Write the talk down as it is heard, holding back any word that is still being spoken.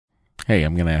Hey,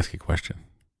 I'm going to ask you a question.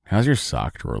 How's your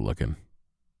sock drawer looking?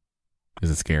 Is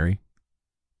it scary?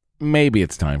 Maybe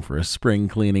it's time for a spring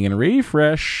cleaning and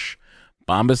refresh.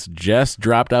 Bombas just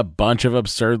dropped a bunch of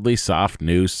absurdly soft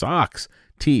new socks,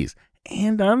 tees,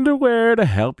 and underwear to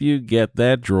help you get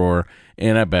that drawer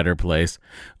in a better place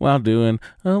while doing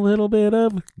a little bit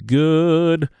of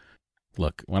good.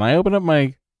 Look, when I open up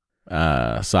my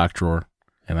sock drawer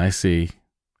and I see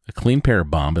a clean pair of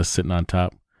Bombas sitting on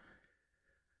top,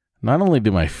 not only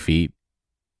do my feet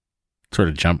sort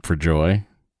of jump for joy,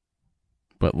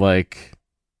 but like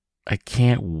I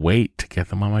can't wait to get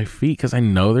them on my feet because I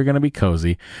know they're going to be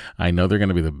cozy. I know they're going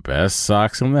to be the best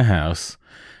socks in the house,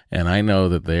 and I know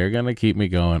that they're going to keep me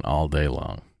going all day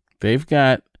long. They've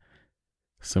got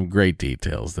some great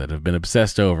details that have been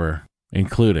obsessed over,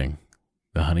 including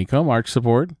the honeycomb arch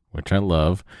support, which I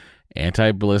love,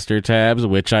 anti-blister tabs,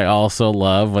 which I also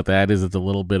love. What that is, it's a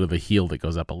little bit of the heel that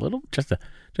goes up a little, just a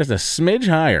smidge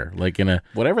higher, like in a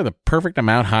whatever the perfect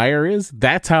amount higher is.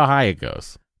 That's how high it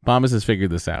goes. Bombas has figured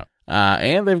this out.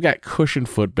 And they've got cushioned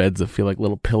footbeds that feel like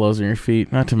little pillows on your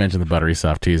feet, not to mention the buttery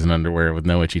soft tees and underwear with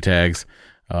no itchy tags.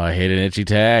 Oh, I hate an itchy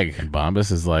tag. And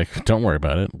Bombas is like, don't worry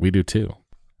about it. We do too.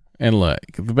 And look,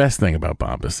 the best thing about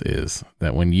Bombas is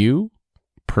that when you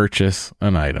purchase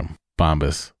an item,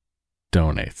 Bombas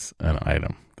donates an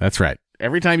item. That's right.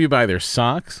 Every time you buy their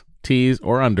socks, tees,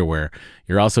 or underwear,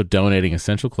 you're also donating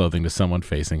essential clothing to someone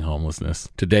facing homelessness.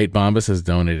 To date, Bombas has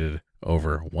donated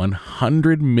over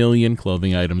 100 million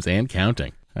clothing items and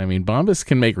counting. I mean, Bombas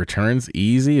can make returns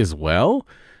easy as well.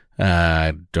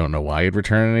 I don't know why you'd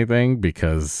return anything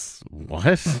because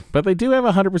what? But they do have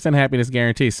a 100% happiness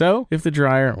guarantee. So if the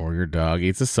dryer or your dog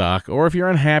eats a sock, or if you're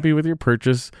unhappy with your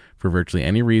purchase for virtually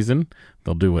any reason,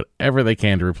 they'll do whatever they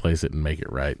can to replace it and make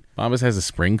it right. Bombas has a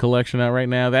spring collection out right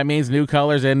now. That means new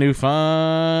colors and new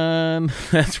fun.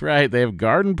 That's right. They have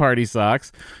garden party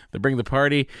socks that bring the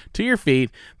party to your feet.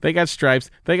 They got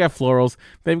stripes. They got florals.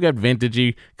 They've got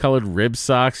vintagey colored rib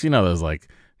socks. You know, those like,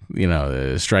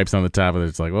 stripes on the top of it.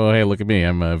 It's like, oh, hey, look at me.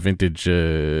 I'm a vintage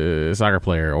soccer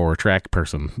player or track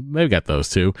person. They've got those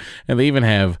too. And they even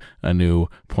have a new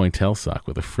pointelle sock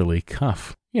with a frilly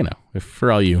cuff. You know, if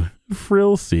for all you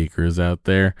frill seekers out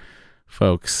there,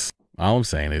 folks, all I'm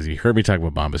saying is you heard me talk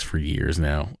about Bombas for years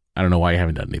now. I don't know why you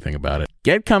haven't done anything about it.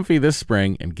 Get comfy this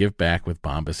spring and give back with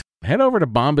Bombas. Head over to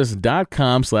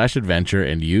bombas.com/adventure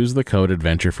and use the code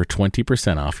adventure for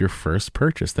 20% off your first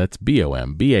purchase. That's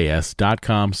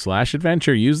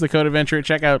bombas.com/adventure. Use the code adventure at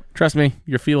checkout. Trust me,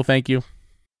 your feet will thank you.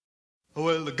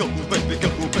 Well, go, baby, go,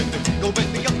 baby, go, baby, go,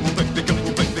 baby, go, baby,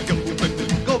 go, baby, go, baby,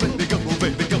 go, baby, go,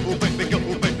 baby, go,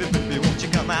 baby, baby, won't you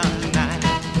come out tonight?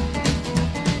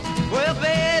 Well,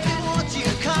 baby, won't you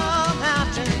come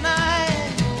out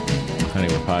tonight? Honey,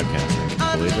 we're podcasting.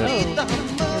 Believe it?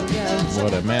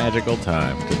 What a magical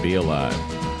time to be alive.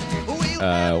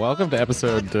 Welcome to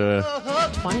episode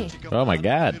 20. Oh my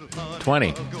God,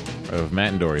 20 of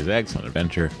Matt and Dory's Excellent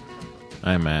Adventure.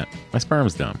 I'm Matt. My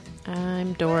sperm's dumb.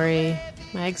 I'm Dory.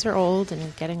 My eggs are old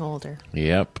and getting older.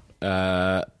 Yep.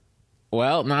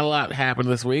 Well, not a lot happened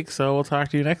this week, so we'll talk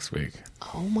to you next week.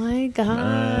 Oh my God.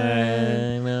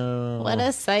 I know. What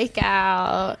a psych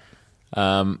out.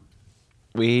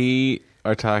 We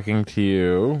are talking to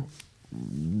you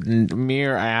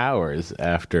mere hours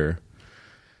after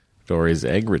Dory's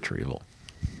egg retrieval.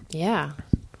 Yeah.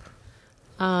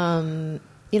 Someone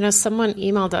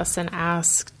emailed us and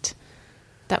asked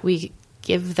that we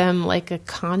give them like a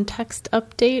context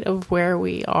update of where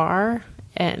we are.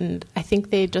 And I think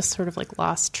they just sort of like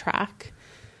lost track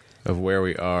of where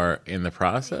we are in the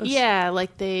process. Yeah.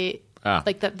 Like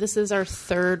like that. This is our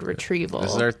third retrieval.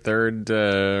 This is our third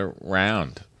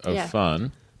round of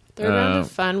fun. Third round of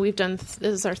fun. This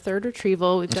is our third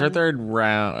retrieval. Our third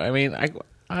round. I mean,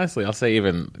 honestly, I'll say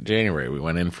even January we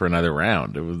went in for another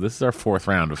round. This is our fourth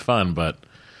round of fun, but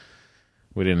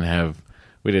we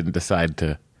didn't decide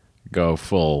to go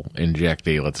full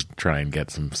injectee. Let's try and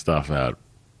get some stuff out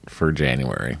for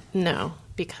January. No,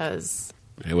 because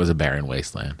it was a barren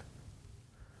wasteland.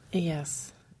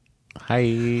 Yes.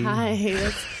 Hi.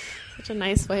 That's such a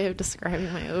nice way of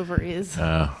describing my ovaries.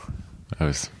 I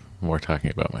was more talking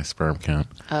about my sperm count.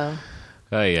 Oh.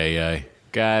 Ay.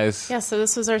 Guys. Yeah, so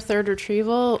this was our third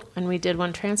retrieval, and we did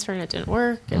one transfer, and it didn't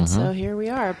work, and so here we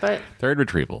are. But third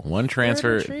retrieval. One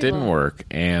transfer didn't work,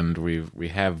 and we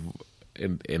have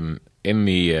in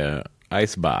the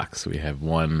ice box, we have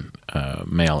one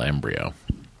male embryo.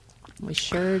 We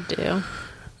sure do.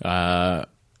 Our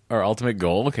ultimate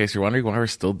goal, in case you're wondering why we're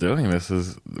still doing this,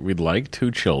 is we'd like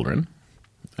 2 children,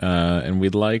 and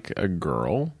we'd like a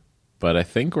girl. But I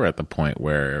think we're at the point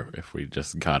where if we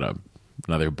just got a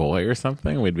another boy or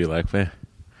something, we'd be like,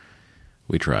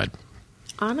 we tried.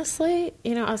 Honestly,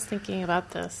 I was thinking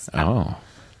about this. Oh.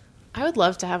 I would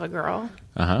love to have a girl,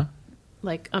 Uh-huh.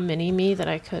 like a mini me that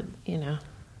I could,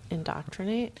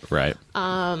 indoctrinate. Right.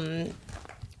 But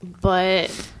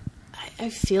I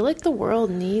feel like the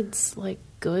world needs like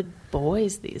good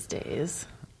boys these days.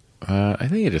 I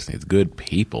think it just needs good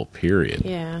people, period.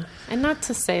 Yeah. And not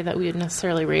to say that we would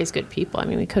necessarily raise good people. I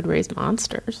mean, we could raise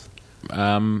monsters.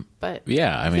 But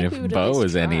Yeah, I mean, think we if would at Bo least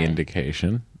is any try.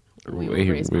 indication, We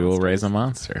we will will raise raise a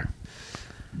monster.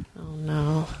 Oh,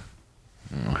 no.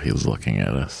 Oh, he was looking at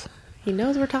us. He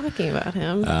knows we're talking about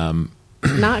him.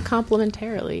 Not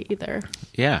complimentarily either.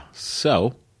 Yeah,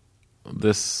 so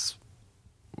this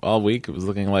all week it was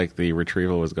looking like the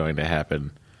retrieval was going to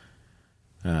happen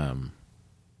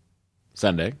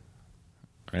Sunday,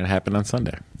 and it happened on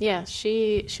Sunday. Yeah,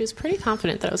 she was pretty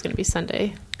confident that it was going to be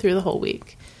Sunday through the whole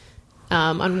week.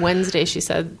 On Wednesday, she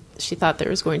said she thought there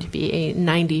was going to be a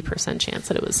 90% chance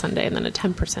that it was Sunday and then a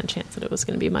 10% chance that it was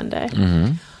going to be Monday.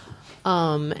 Mm-hmm.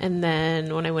 And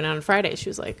then when I went out on Friday, she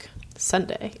was like,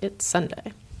 Sunday. It's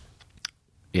Sunday.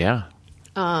 Yeah.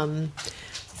 Oh,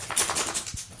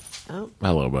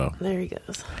 Hello, Bo. there he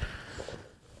goes.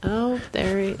 Oh,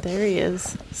 there he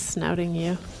is, snouting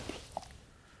you.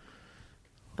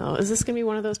 Oh, is this going to be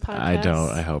one of those podcasts?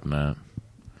 I hope not.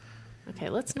 Okay,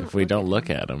 let's not If we look don't at look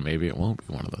at him, maybe it won't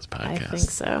be one of those I podcasts. think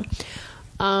so.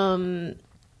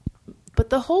 But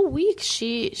the whole week,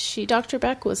 she Dr.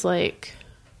 Beck was like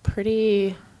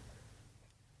she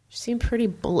seemed pretty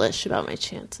bullish about my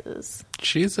chances.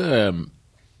 She's a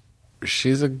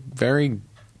very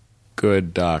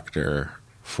good doctor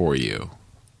for you.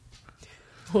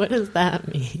 What does that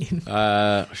mean?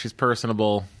 She's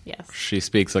personable. Yes. She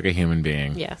speaks like a human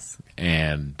being. Yes.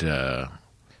 And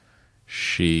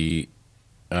she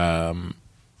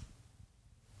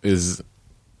is,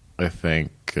 I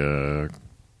think,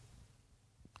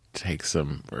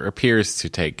 appears to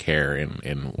take care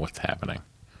in what's happening.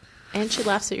 And she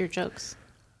laughs at your jokes.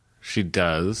 She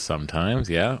does sometimes,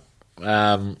 yeah.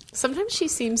 Sometimes she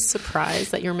seems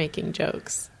surprised that you're making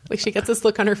jokes. Like she gets this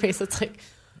look on her face that's like,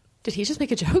 did he just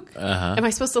make a joke? Uh-huh. Am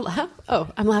I supposed to laugh? Oh,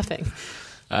 I'm laughing.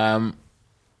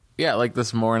 Yeah, like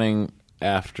this morning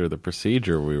after the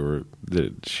procedure,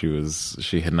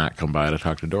 she had not come by to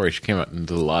talk to Dory. She came out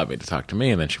into the lobby to talk to me,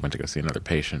 and then she went to go see another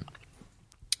patient.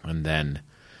 And then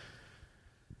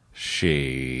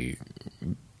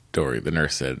Dory, the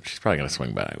nurse, said, she's probably going to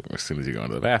swing by as soon as you go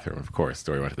into the bathroom. Of course,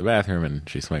 Dory went to the bathroom, and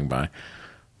she swung by.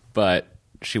 But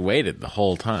she waited the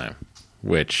whole time,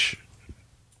 which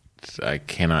I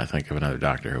cannot think of another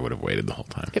doctor who would have waited the whole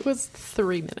time. It was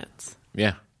 3 minutes.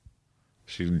 Yeah.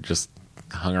 She just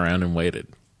hung around and waited.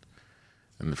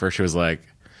 And at first she was like,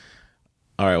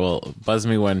 all right, well, buzz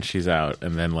me when she's out.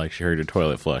 And then, like, she heard your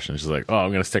toilet flush, and she's like, oh,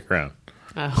 I'm going to stick around.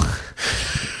 Oh.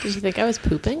 Did you think I was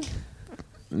pooping?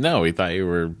 No, we thought you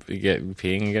were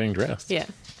peeing and getting dressed. Yeah,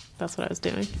 that's what I was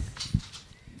doing.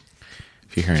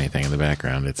 If you hear anything in the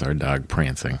background, it's our dog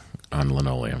prancing on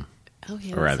linoleum. Oh,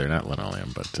 yeah. Or rather, not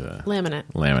linoleum, but Laminate.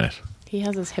 laminate. He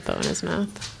has his hippo in his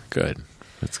mouth. Good.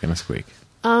 It's going to squeak.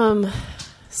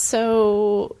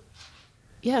 So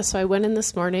I went in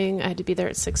this morning. I had to be there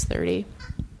at 6:30.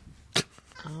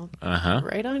 Uh-huh.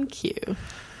 Right on cue.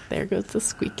 There goes the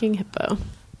squeaking hippo.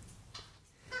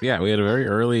 Yeah, we had a very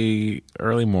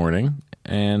early morning,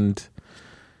 and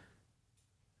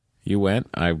you went,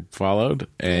 I followed,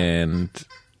 and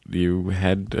you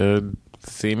had a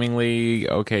seemingly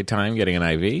okay time getting an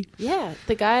IV. Yeah,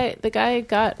 the guy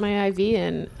got my IV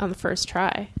in on the first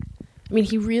try. I mean,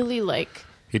 he really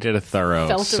He did a thorough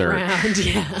felt search. around.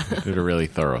 Yeah. Did a really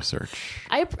thorough search.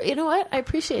 You know what? I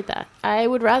appreciate that. I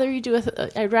would rather you do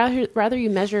I'd rather you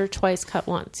measure twice, cut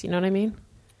once. You know what I mean?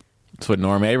 That's what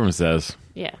Norm Abrams says.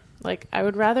 Yeah. I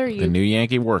would rather The New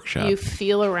Yankee Workshop. you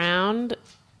feel around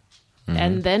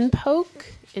and then poke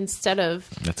instead of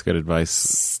That's good advice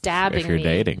stabbing if you're me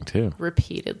dating, too.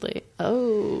 repeatedly.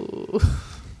 Oh.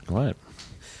 What?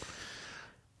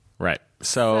 Right.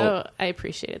 So, I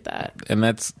appreciated that. and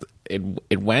that's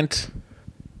it went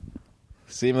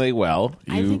seemingly well.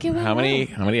 I think it went how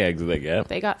many eggs did they get?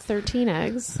 They got 13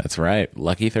 eggs. That's right.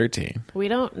 Lucky 13. We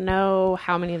don't know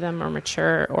how many of them are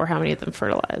mature or how many of them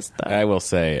fertilized, though. I will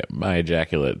say, my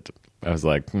ejaculate, I was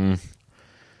like,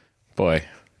 boy,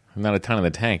 not a ton in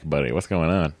the tank, buddy. What's going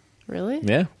on? Really?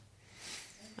 Yeah.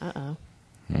 Uh-oh.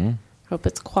 Hope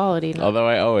it's quality. Not... Although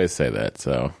I always say that,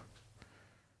 so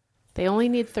They only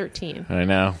need 13. I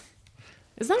know.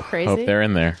 Isn't that crazy? Hope they're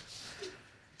in there.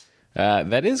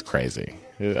 That is crazy.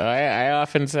 I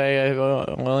often say I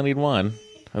only need one.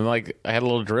 And like I had a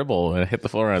little dribble and it hit the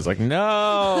floor and I was like,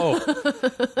 no,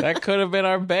 that could have been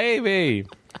our baby.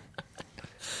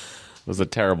 It was a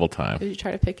terrible time. Did you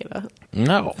try to pick it up?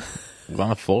 No, it was on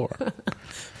the floor.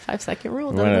 5-second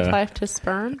rule doesn't apply to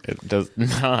sperm. It does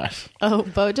not. Oh,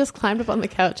 Bo just climbed up on the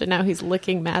couch and now he's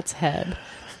licking Matt's head.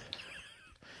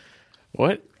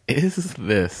 What is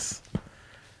this?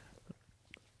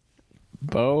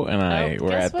 Bo and I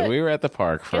we were at the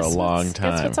park for a long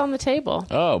time. Guess what's on the table?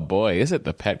 Oh boy, is it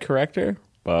the pet corrector?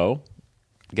 Bo,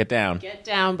 get down. Get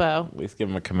down, Bo. At least give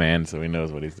him a command so he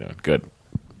knows what he's doing. Good.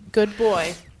 Good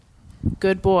boy.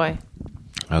 Good boy.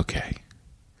 Okay.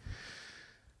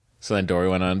 So then Dory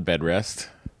went on bed rest.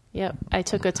 Yep. I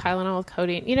took a Tylenol with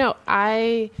codeine. You know,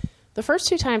 the first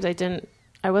 2 times I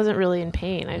wasn't really in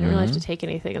pain. I didn't really have to take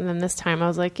anything. And then this time I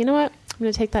was like, you know what? I'm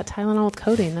going to take that Tylenol with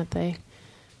codeine that they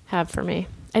have for me.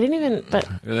 I didn't even, but.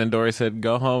 And then Dory said,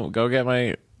 go home, go get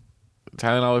my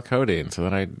Tylenol with codeine. So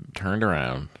then I turned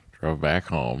around, drove back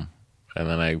home, and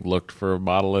then I looked for a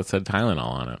bottle that said Tylenol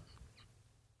on it.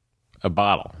 A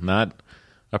bottle, not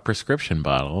a prescription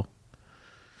bottle.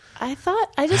 I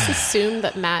just assumed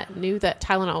that Matt knew that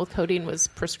Tylenol with codeine was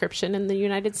prescription in the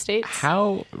United States.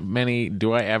 How many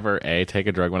do I ever, A, take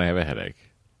a drug when I have a headache?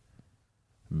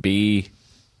 B,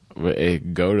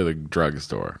 go to the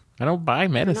drugstore. I don't buy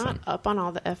medicine. You're not up on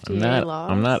all the FDA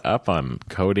laws. I'm not up on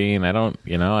codeine. I don't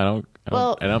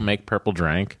make purple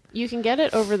drank. You can get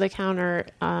it over the counter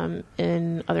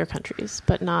in other countries,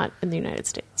 but not in the United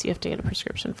States. You have to get a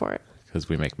prescription for it. Because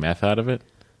we make meth out of it?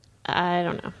 I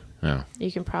don't know. No.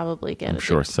 You can probably get it. I'm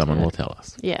sure someone will tell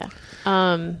us. Yeah.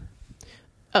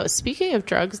 Speaking of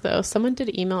drugs, though, someone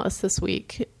did email us this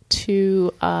week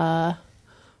to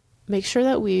make sure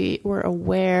that we were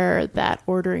aware that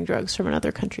ordering drugs from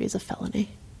another country is a felony.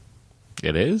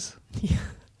 It is? Yeah.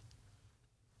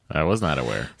 I was not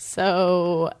aware.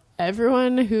 So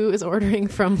everyone who is ordering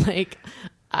from like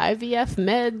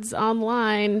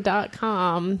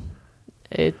IVFmedsonline.com,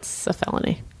 it's a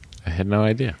felony. I had no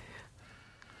idea.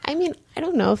 I mean, I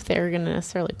don't know if they're going to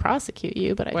necessarily prosecute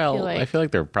you, but I feel like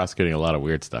they're prosecuting a lot of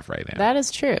weird stuff right now. That is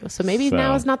true. So maybe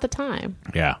now is not the time.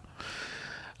 Yeah.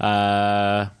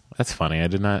 That's funny. I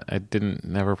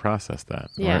never processed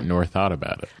that. Yeah. Nor thought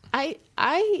about it.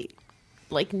 I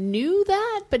like knew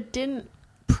that, but didn't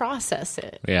process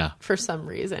it. Yeah. For some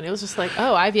reason. It was just like,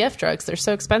 oh, IVF drugs, they're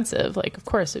so expensive. Like, of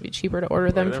course, it'd be cheaper to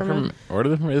order them from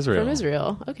Israel. From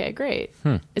Israel. Okay, great.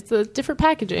 It's a different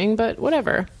packaging, but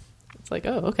whatever. It's like,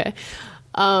 oh, okay.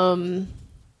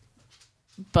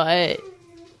 But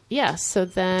yeah, so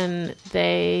then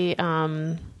they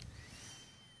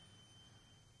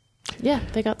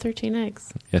they got 13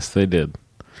 eggs. Yes, they did.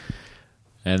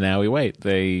 And now we wait.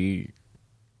 They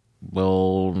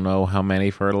will know how many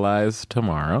fertilized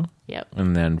tomorrow. Yep.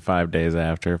 And then 5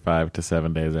 to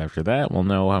 7 days after that, we'll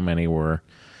know how many were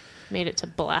made it to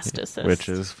blastocyst. Which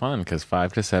is fun because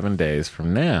 5 to 7 days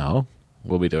from now,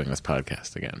 we'll be doing this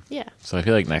podcast again. Yeah. So I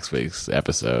feel like next week's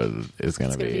episode is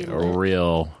going to be a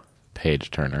real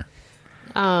page turner.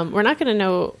 We're not going to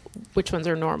know which ones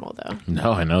are normal, though.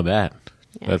 No, I know that.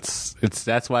 Yeah. That's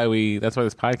why this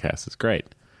podcast is great.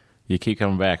 You keep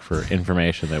coming back for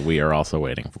information that we are also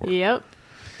waiting for. Yep.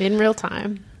 In real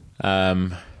time.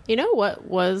 You know what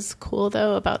was cool,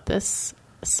 though, about this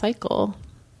cycle?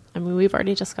 I mean, we've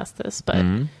already discussed this, but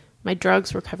my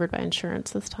drugs were covered by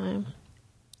insurance this time.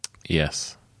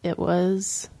 Yes. It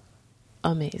was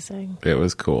amazing. It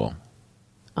was cool.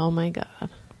 Oh, my God.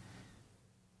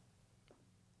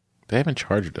 They haven't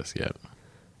charged us yet.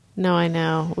 No, I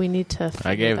know. We need to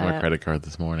I gave them a credit card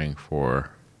this morning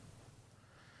for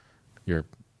your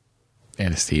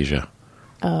anesthesia.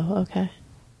 Oh, okay.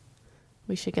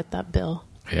 We should get that bill.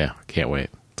 Yeah, can't wait.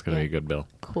 It's going to be a good bill.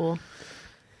 Cool.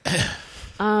 Yeah,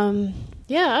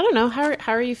 I don't know. How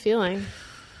are you feeling?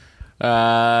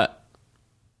 I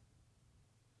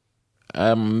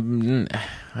don't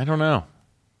know.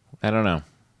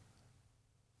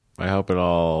 I hope it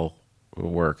all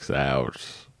works out.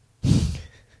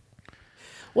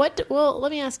 Well,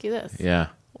 let me ask you this. Yeah.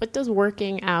 What does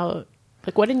working out,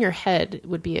 like what in your head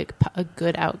would be a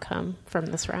good outcome from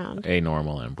this round? A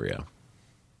normal embryo.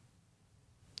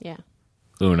 Yeah.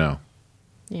 Uno.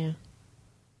 Yeah.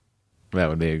 That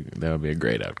would be a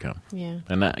great outcome. Yeah.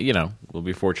 And we'll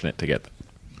be fortunate to get that.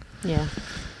 Yeah.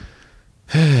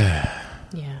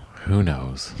 Yeah. Who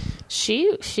knows?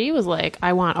 She was like,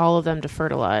 I want all of them to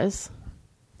fertilize.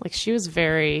 Like she was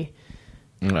very.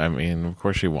 I mean, of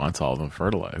course she wants all of them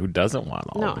fertilized. Who doesn't want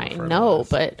all of them fertilized? No, I know,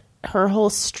 but her whole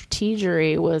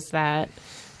strategy was that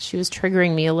she was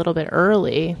triggering me a little bit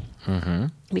early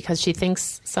because she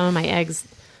thinks some of my eggs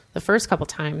the first couple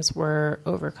times were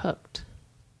overcooked.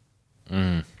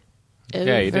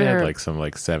 Yeah, you did have like some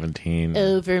like 17,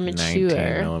 over 19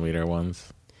 mature. millimeter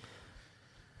ones.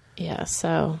 Yeah.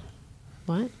 So,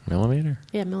 what? Millimeter?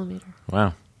 Yeah, millimeter.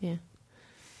 Wow. Yeah.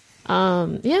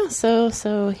 Yeah.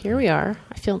 So here we are.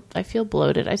 I feel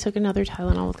bloated. I took another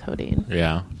Tylenol with codeine.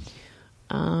 Yeah.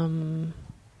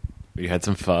 You had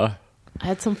some pho. I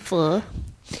had some pho,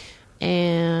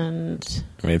 and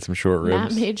Made some short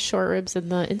ribs. Matt made short ribs in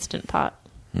the Instant Pot.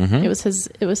 Mm-hmm.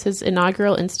 It was his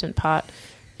inaugural Instant Pot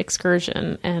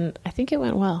excursion, and I think it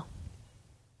went well.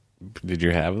 Did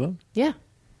you have them? Yeah,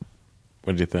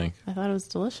 What did you think? I thought it was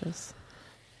delicious.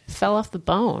 Fell off the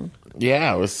bone.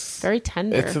 Yeah, it was Very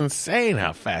tender. It's insane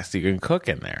how fast you can cook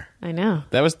in there. I know.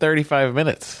 That was 35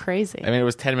 minutes. Crazy. I mean, it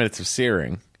was 10 minutes of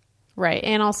searing. Right.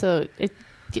 And also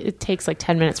it takes like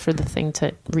 10 minutes for the thing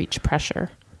to reach pressure.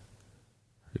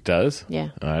 It does? Yeah.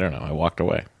 I don't know. I walked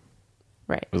away.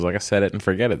 Right. It was like a set it and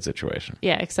forget it situation.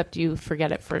 Yeah, except you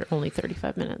forget it for only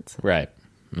 35 minutes. Right.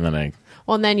 And then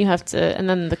Well, and then you have to, and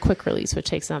then the quick release, which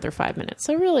takes another 5 minutes.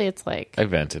 So really it's like I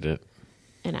vented it.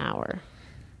 an hour.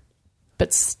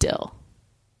 But still.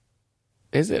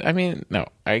 Is it? I mean, no,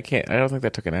 I can't. I don't think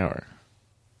that took an hour.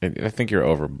 I think you're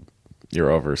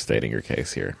overstating your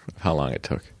case here. How long it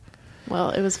took? Well,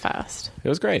 it was fast. It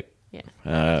was great. Yeah.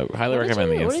 Highly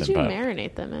recommend the What Instant did you Pot.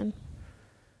 marinate them in?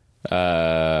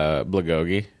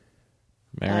 Bulgogi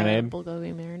marinade.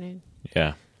 Bulgogi marinade. Yeah.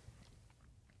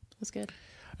 It was good.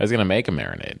 I was going to make a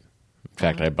marinade. In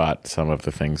fact, I bought some of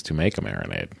the things to make a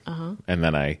marinade. Uh-huh. And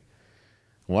then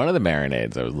one of the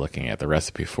marinades I was looking at the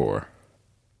recipe for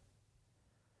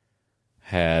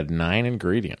had 9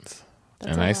 ingredients.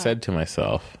 That's and a I lot. said to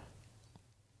myself,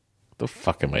 what the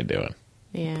fuck am I doing?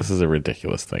 Yeah. This is a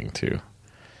ridiculous thing to,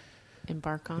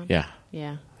 Embark on? yeah.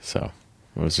 Yeah. So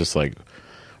it was just like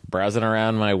browsing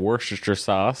around my Worcestershire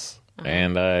sauce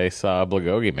and I saw a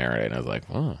bulgogi marinade and I was like,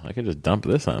 oh, I could just dump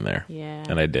this on there. Yeah.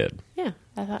 And I did. Yeah.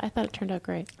 I thought it turned out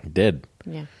great. I did.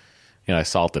 Yeah. You know, I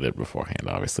salted it beforehand,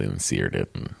 obviously, and seared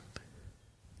it. And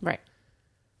Right.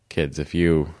 kids, if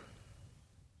you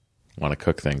want to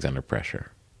cook things under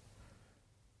pressure,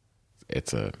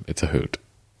 it's a hoot.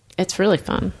 It's really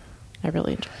fun. I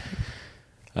really enjoy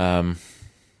it.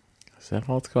 Is that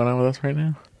all that's going on with us right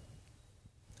now?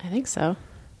 I think so.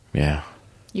 Yeah.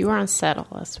 You were on set all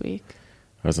last week.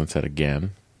 I was on set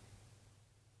again.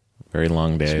 Very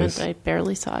long Which meant days. I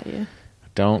barely saw you. I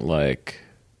don't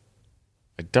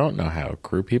know how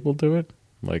crew people do it.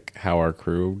 Like how our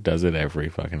crew does it every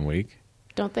fucking week.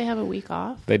 Don't they have a week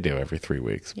off? They do every 3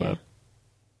 weeks, Yeah. but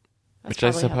That's which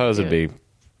I probably how suppose they would do be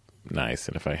it. nice.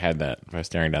 And if I was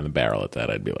staring down the barrel at that,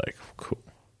 I'd be like, cool.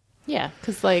 Yeah,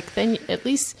 because like then at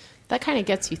least that kind of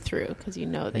gets you through because you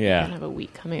know that Yeah. you're gonna have a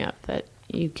week coming up that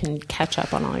you can catch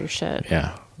up on all your shit.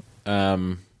 Yeah.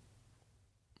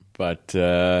 But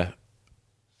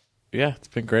yeah, it's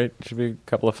been great. Should be a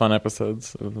couple of fun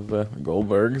episodes of the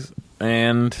Goldbergs.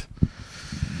 And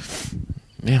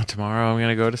yeah, tomorrow I'm going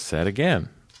to go to set again.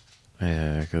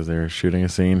 Because they're shooting a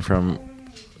scene from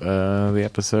the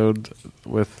episode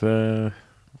with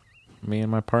me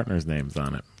and my partner's names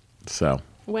on it. So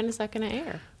When is that gonna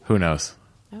air? who knows?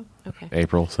 Oh, okay.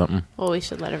 April something. Well, we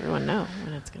should let everyone know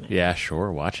when it's gonna air. Yeah,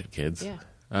 sure. Watch it, kids.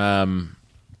 Yeah.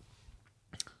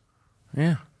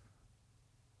 Yeah.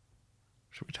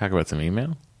 Should we talk about some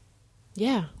email?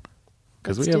 Yeah.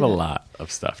 Because Let's we have do a that. lot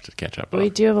of stuff to catch up on. We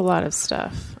do have a lot of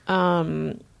stuff.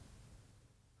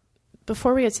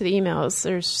 Before we get to the emails,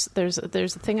 there's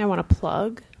a thing I want to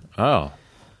plug. Oh,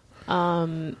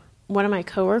 One of my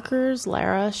coworkers,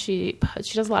 Lara, she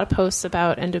does a lot of posts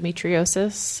about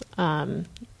endometriosis,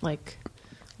 like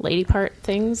lady part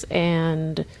things,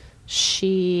 and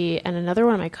she and another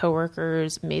one of my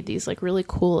coworkers made these like really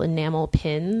cool enamel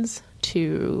pins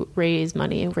to raise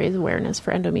money and raise awareness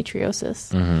for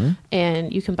endometriosis. Mm-hmm.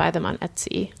 And you can buy them on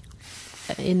Etsy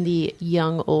in the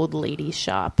Young Old Lady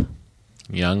Shop.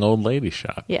 young old lady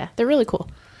shop. Yeah, they're really cool.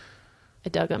 I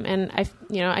dug them, and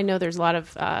I know there's a lot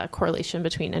of correlation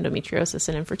between endometriosis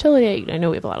and infertility. I know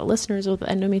we have a lot of listeners with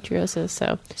endometriosis,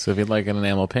 so So if you'd like an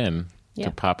enamel pin Yeah.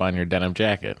 to pop on your denim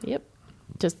jacket, yep,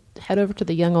 just head over to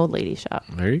the Young Old Lady Shop.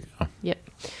 there you go. Yep.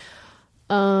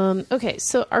 Okay,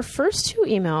 so our first two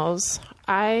emails,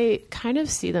 I kind of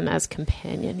see them as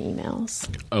companion emails,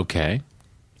 Okay.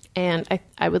 and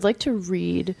I would like to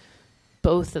read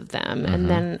both of them, and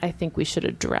then I think we should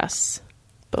address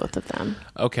both of them.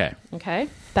 Okay. Okay,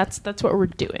 that's what we're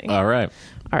doing. All right.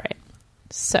 All right.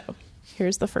 So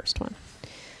here's the first one.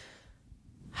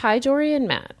 Hi, Jory and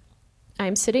Matt.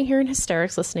 I'm sitting here in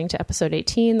hysterics listening to episode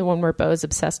 18, the one where Bo is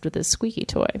obsessed with his squeaky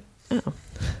toy. Oh.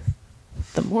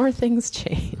 The more things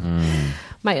change.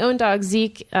 My own dog,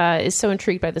 Zeke, is so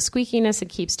intrigued by the squeakiness and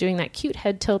keeps doing that cute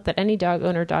head tilt that any dog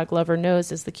owner, dog lover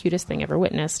knows is the cutest thing ever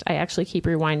witnessed. I actually keep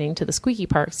rewinding to the squeaky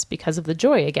parts because of the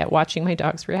joy I get watching my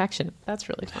dog's reaction. That's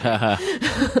really funny.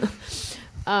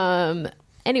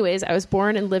 Anyways, I was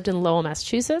born and lived in Lowell,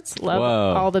 Massachusetts. Love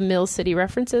all the Mill City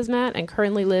references, Matt, and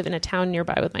currently live in a town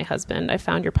nearby with my husband. I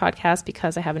found your podcast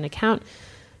because I have an account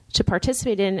to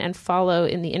participate in and follow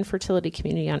in the infertility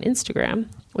community on Instagram,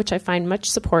 which I find much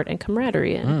support and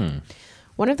camaraderie in.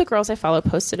 One of the girls I follow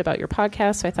posted about your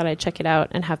podcast, so I thought I'd check it out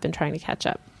and have been trying to catch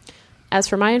up. As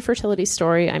for my infertility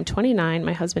story, I'm 29,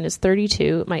 my husband is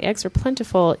 32, my eggs are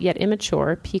plentiful yet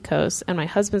immature, PCOS, and my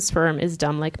husband's sperm is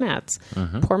dumb like Matt's,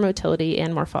 poor motility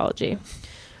and morphology.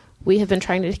 We have been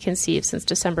trying to conceive since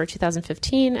December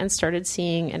 2015 and started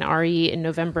seeing an RE in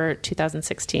November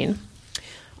 2016.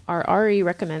 Our RE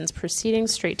recommends proceeding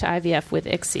straight to IVF with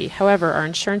ICSI. However, our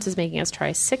insurance is making us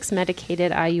try 6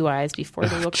 medicated IUIs before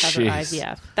they will cover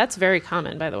IVF. That's very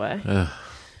common, by the way.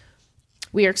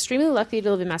 We are extremely lucky to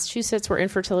live in Massachusetts, where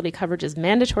infertility coverage is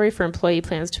mandatory for employee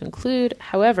plans to include.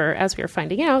 However, as we are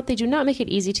finding out, they do not make it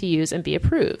easy to use and be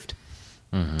approved.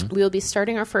 We will be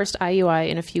starting our first IUI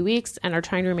in a few weeks and are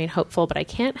trying to remain hopeful, but I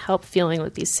can't help feeling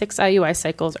like these 6 IUI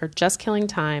cycles are just killing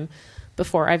time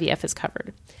before IVF is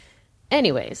covered.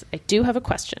 Anyways, I do have a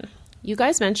question. You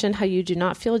guys mentioned how you do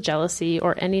not feel jealousy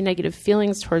or any negative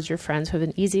feelings towards your friends who have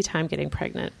an easy time getting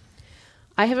pregnant.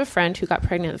 I have a friend who got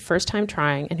pregnant the first time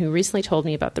trying and who recently told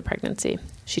me about the pregnancy.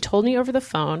 She told me over the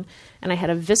phone, and I had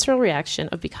a visceral reaction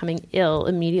of becoming ill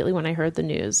immediately when I heard the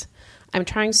news. I'm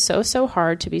trying so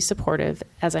hard to be supportive,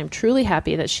 as I'm truly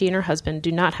happy that she and her husband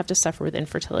do not have to suffer with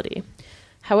infertility.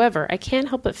 However, I can't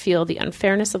help but feel the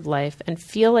unfairness of life and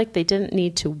feel like they didn't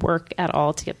need to work at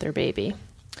all to get their baby.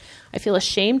 I feel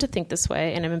ashamed to think this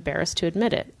way, and I'm embarrassed to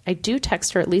admit it. I do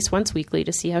text her at least once weekly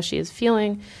to see how she is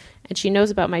feeling, and she knows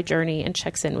about my journey and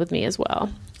checks in with me as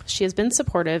well. She has been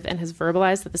supportive and has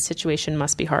verbalized that the situation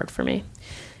must be hard for me.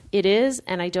 It is,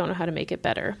 and I don't know how to make it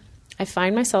better. I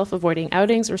find myself avoiding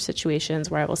outings or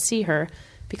situations where I will see her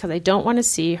because I don't want to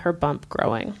see her bump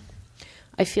growing.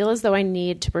 I feel as though I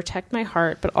need to protect my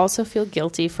heart, but also feel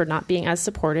guilty for not being as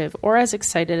supportive or as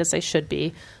excited as I should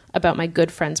be about my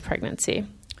good friend's pregnancy.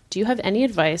 Do you have any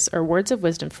advice or words of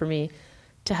wisdom for me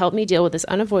to help me deal with this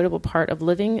unavoidable part of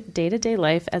living day-to-day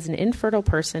life as an infertile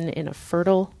person in a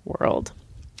fertile world?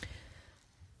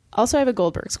 Also, I have a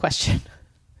Goldberg's question.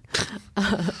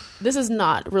 This is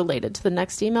not related to the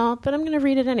next email, but I'm going to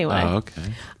read it anyway. Oh,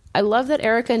 okay. I love that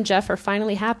Erica and Jeff are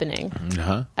finally happening.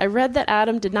 I read that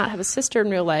Adam did not have a sister in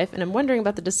real life, and I'm wondering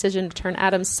about the decision to turn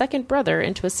Adam's second brother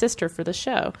into a sister for the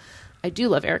show. I do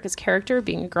love Erica's character.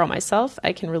 Being a girl myself,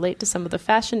 I can relate to some of the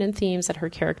fashion and themes that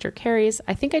her character carries.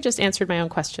 I think I just answered my own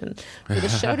question. For the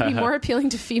show to be more appealing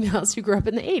to females who grew up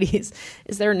in the 80s,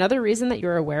 is there another reason that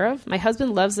you're aware of? My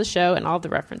husband loves the show and all the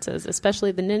references,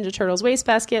 especially the Ninja Turtles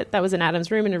wastebasket that was in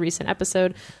Adam's room in a recent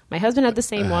episode. My husband had the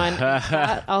same one and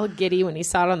got all giddy when he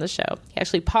saw it on the show. He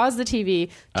actually paused the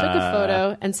TV, took a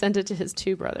photo, and sent it to his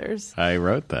 2 brothers. I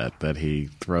wrote that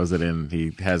he throws it in.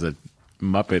 He has a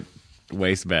Muppet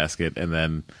wastebasket, and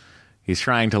then he's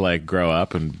trying to like grow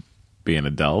up and be an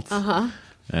adult.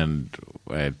 And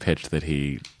I had pitched that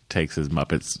he takes his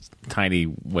Muppets tiny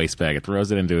wastebasket, throws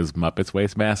it into his Muppets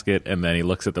wastebasket, and then he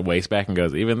looks at the wastebasket and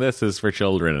goes, "Even this is for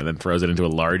children," and then throws it into a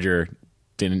larger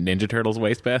Ninja Turtles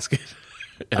wastebasket.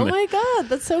 Oh my god,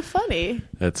 that's so funny.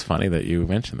 That's funny that you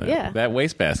mentioned that. Yeah. That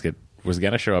wastebasket was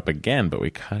going to show up again, but we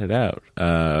cut it out.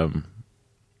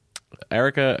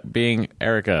 Erica being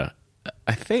Erica,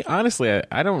 I think, honestly,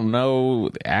 I don't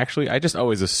know. Actually, I just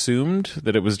always assumed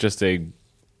that it was just a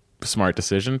smart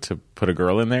decision to put a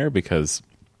girl in there because,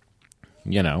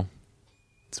 you know,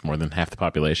 it's more than half the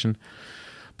population.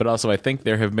 But also, I think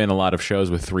there have been a lot of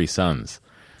shows with 3 sons.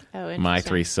 Oh, My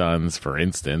 3 Sons, for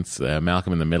instance.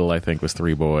 Malcolm in the Middle, I think, was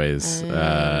 3 boys. You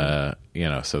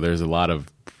know, so there's a lot of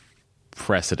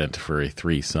precedent for a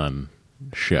 3-son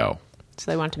show.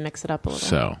 So they want to mix it up a little.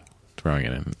 So throwing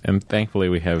it in. And thankfully,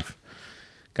 we have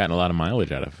gotten a lot of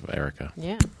mileage out of Erica.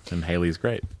 Yeah. And Haley's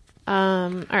great.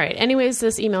 All right. Anyways,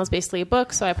 this email is basically a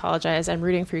book, so I apologize. I'm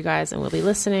rooting for you guys and we'll be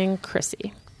listening.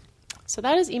 Chrissy. So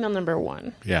that is email number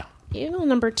 1. Yeah. Email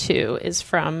number 2 is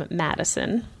from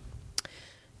Madison.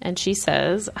 And she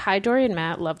says, "Hi, Dory and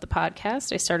Matt. Love the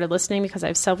podcast. I started listening because I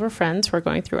have several friends who are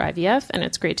going through IVF, and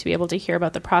it's great to be able to hear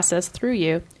about the process through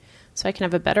you so I can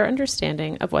have a better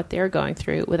understanding of what they are going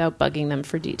through without bugging them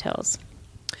for details.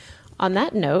 On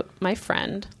that note, my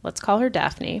friend, let's call her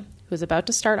Daphne, who is about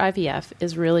to start IVF,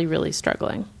 is really, really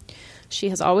struggling. She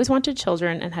has always wanted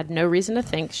children and had no reason to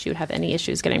think she would have any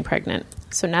issues getting pregnant.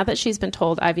 So now that she's been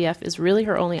told IVF is really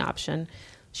her only option,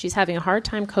 She's having a hard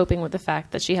time coping with the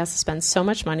fact that she has to spend so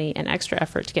much money and extra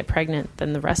effort to get pregnant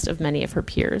than the rest of many of her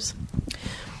peers.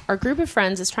 Our group of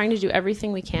friends is trying to do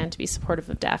everything we can to be supportive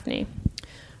of Daphne.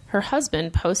 Her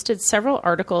husband posted several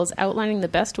articles outlining the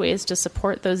best ways to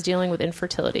support those dealing with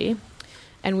infertility,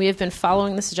 and we have been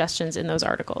following the suggestions in those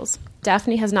articles.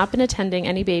 Daphne has not been attending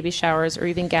any baby showers or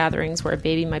even gatherings where a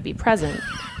baby might be present,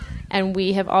 and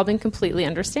we have all been completely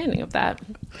understanding of that.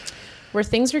 Where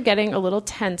things are getting a little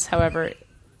tense, however,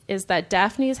 is that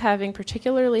Daphne is having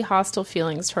particularly hostile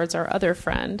feelings towards our other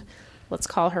friend. Let's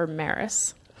call her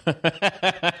Maris.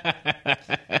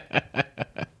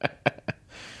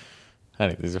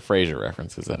 Honey, these are Frasier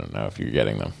references. I don't know if you're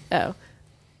getting them. Oh.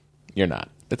 You're not.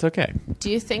 It's okay.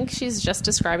 Do you think she's just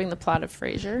describing the plot of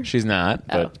Frasier? She's not,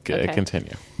 but okay.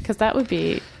 Continue. Because that would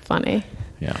be funny.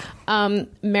 Yeah.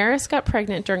 Maris got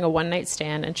pregnant during a one-night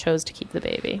stand and chose to keep the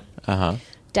baby. Uh-huh.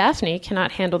 Daphne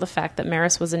cannot handle the fact that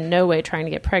Maris was in no way trying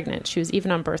to get pregnant. She was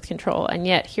even on birth control, and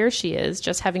yet here she is,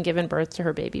 just having given birth to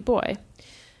her baby boy.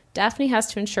 Daphne has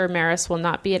to ensure Maris will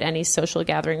not be at any social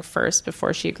gathering first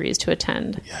before she agrees to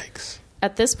attend. Yikes.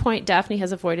 At this point, Daphne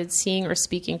has avoided seeing or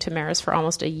speaking to Maris for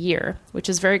almost a year, which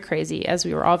is very crazy, as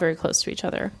we were all very close to each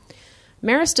other.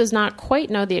 Maris does not quite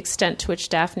know the extent to which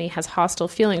Daphne has hostile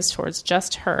feelings towards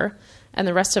just her, and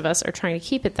the rest of us are trying to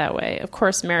keep it that way. Of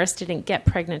course, Maris didn't get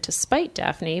pregnant to spite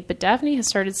Daphne, but Daphne has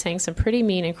started saying some pretty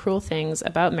mean and cruel things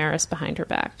about Maris behind her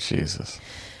back. Jesus.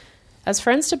 As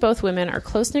friends to both women, our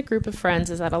close-knit group of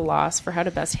friends is at a loss for how to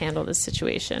best handle this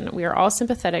situation. We are all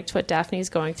sympathetic to what Daphne is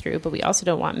going through, but we also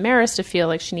don't want Maris to feel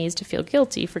like she needs to feel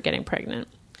guilty for getting pregnant.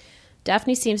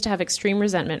 Daphne seems to have extreme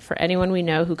resentment for anyone we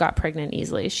know who got pregnant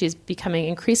easily. She's becoming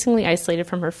increasingly isolated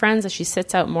from her friends as she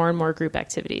sits out more and more group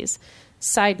activities.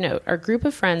 Side note, our group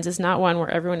of friends is not one where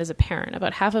everyone is a parent.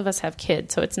 About half of us have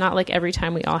kids, so it's not like every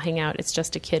time we all hang out, it's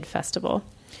just a kid festival.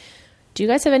 Do you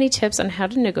guys have any tips on how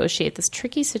to negotiate this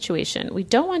tricky situation? We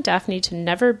don't want Daphne to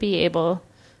never be able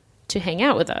to hang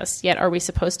out with us, yet are we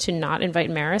supposed to not invite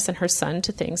Maris and her son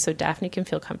to things so Daphne can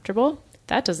feel comfortable?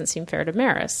 That doesn't seem fair to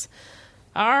Maris.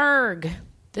 Arg!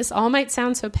 This all might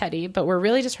sound so petty, but we're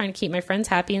really just trying to keep my friends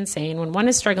happy and sane when one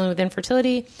is struggling with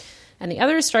infertility and the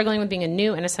other is struggling with being a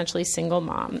new and essentially single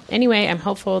mom. Anyway, I'm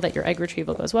hopeful that your egg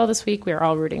retrieval goes well this week. We are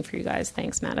all rooting for you guys.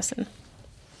 Thanks, Madison.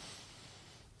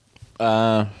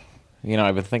 I've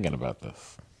been thinking about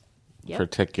this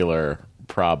particular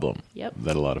problem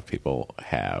that a lot of people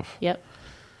have. Yep.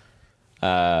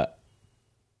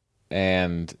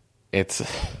 And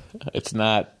it's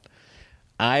not...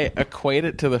 I equate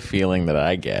it to the feeling that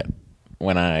I get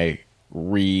when I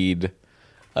read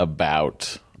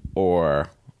about or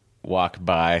walk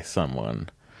by someone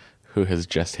who has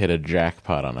just hit a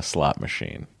jackpot on a slot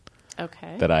machine.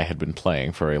 Okay. That I had been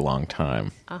playing for a long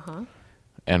time. Uh-huh.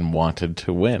 And wanted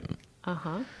to win.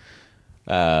 Uh-huh.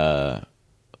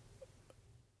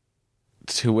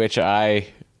 To which I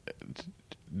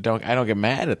don't get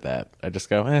mad at that. I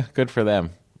just go, good for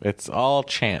them. It's all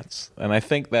chance. And I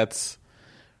think that's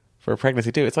for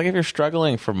pregnancy too. It's like if you're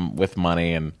struggling with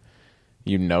money and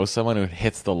you know someone who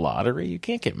hits the lottery, you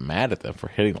can't get mad at them for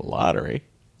hitting the lottery.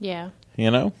 Yeah. You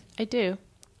know? I do.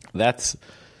 That's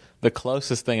the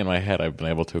closest thing in my head I've been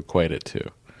able to equate it to.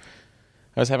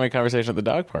 I was having a conversation at the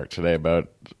dog park today about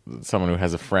someone who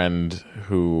has a friend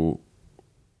who,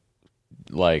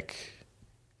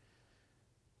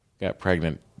 got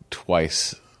pregnant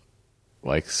twice,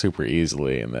 super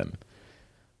easily, and then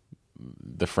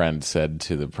the friend said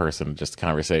to the person, just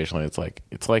conversationally, it's like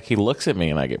he looks at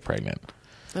me and I get pregnant.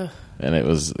 Ugh. And it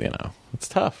was, it's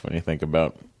tough when you think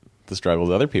about the struggles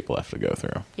other people have to go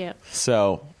through. Yep.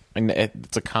 So, and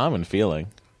it's a common feeling.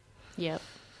 Yep.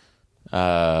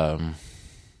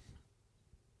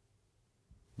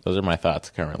 Those are my thoughts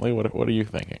currently. What are you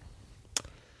thinking?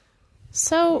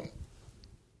 So,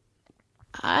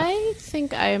 I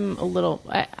think I'm a little.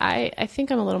 I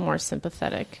think I'm a little more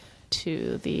sympathetic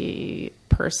to the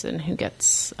person who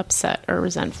gets upset or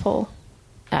resentful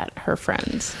at her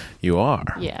friends. You are.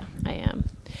 Yeah, I am.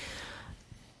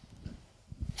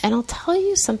 And I'll tell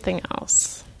you something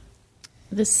else.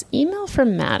 This email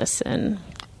from Madison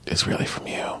is really from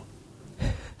you.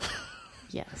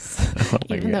 Yes. Oh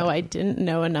Even though I didn't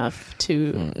know enough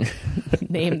to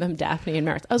name them Daphne and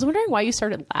Maris. I was wondering why you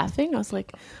started laughing. I was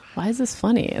like, why is this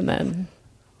funny? And then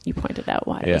you pointed out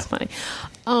why it was funny.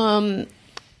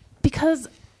 Because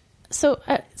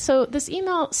so this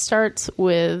email starts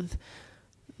with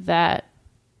that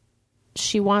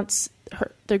she wants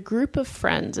the group of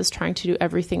friends is trying to do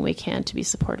everything we can to be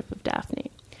supportive of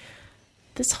Daphne.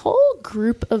 This whole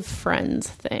group of friends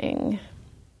thing,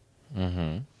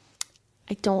 I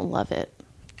don't love it.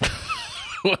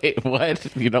 Wait,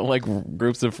 what? You don't like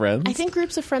groups of friends? I think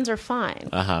groups of friends are fine.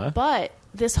 Uh-huh. But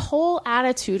this whole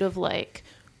attitude of like,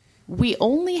 we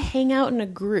only hang out in a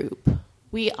group.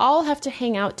 We all have to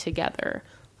hang out together.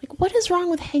 Like, what is wrong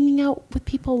with hanging out with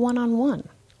people one-on-one?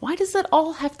 Why does that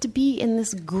all have to be in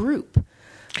this group?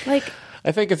 Like,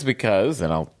 I think it's because,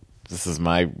 this is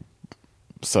my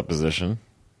supposition,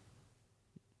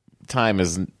 time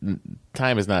is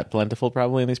not plentiful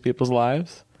probably in these people's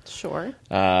lives. sure.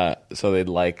 So they'd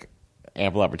like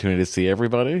ample opportunity to see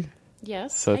everybody.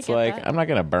 Yes. So it's I get like, that. I'm not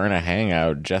going to burn a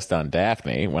hangout just on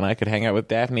Daphne when I could hang out with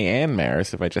Daphne and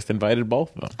Maris if I just invited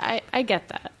both of them. I get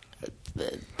that.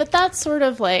 But that's sort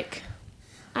of like,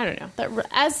 I don't know. That,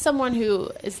 as someone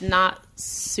who is not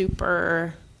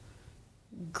super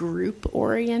group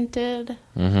oriented,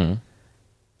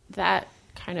 that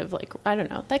kind of like, I don't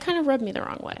know, that kind of rubbed me the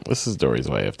wrong way. This is Dory's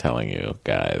way of telling you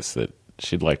guys that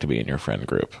she'd like to be in your friend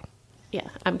group. Yeah,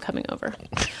 I'm coming over.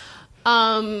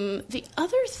 The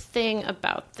other thing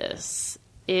about this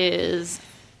is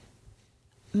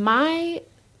my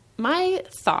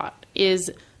thought is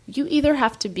you either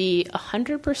have to be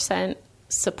 100%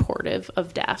 supportive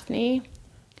of Daphne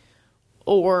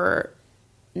or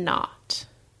not.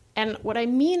 And what I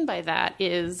mean by that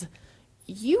is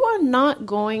you are not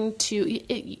going to,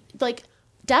 like,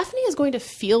 Daphne is going to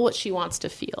feel what she wants to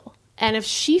feel. And if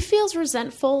she feels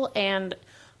resentful and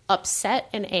upset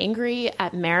and angry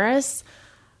at Maris,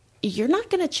 you're not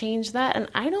going to change that. And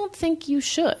I don't think you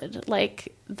should.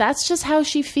 Like, that's just how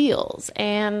she feels.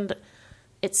 And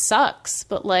it sucks,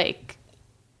 but like,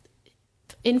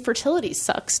 infertility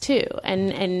sucks too.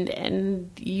 And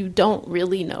you don't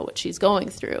really know what she's going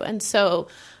through. And so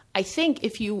I think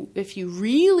if you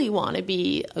really want to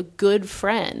be a good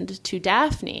friend to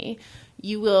Daphne,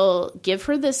 you will give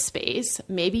her this space.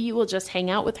 Maybe you will just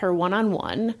hang out with her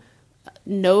one-on-one.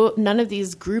 No, none of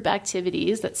these group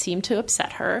activities that seem to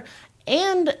upset her.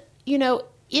 And, you know,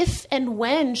 if and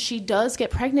when she does get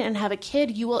pregnant and have a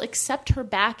kid, you will accept her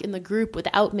back in the group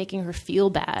without making her feel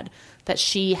bad that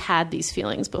she had these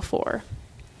feelings before.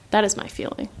 That is my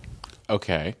feeling.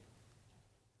 Okay.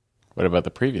 What about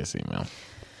the previous email?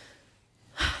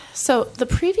 So the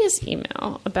previous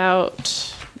email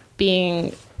about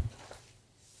being,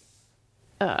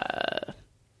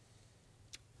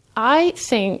 I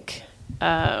think,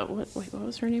 what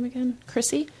was her name again?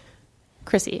 Chrissy.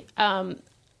 I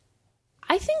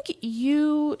think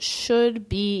you should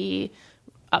be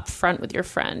upfront with your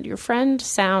friend. Your friend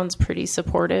sounds pretty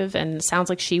supportive and sounds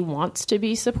like she wants to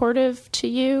be supportive to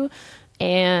you.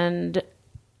 And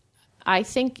I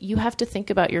think you have to think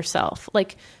about yourself.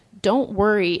 Like, don't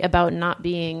worry about not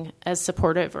being as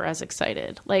supportive or as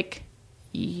excited. Like,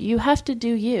 you have to do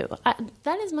you.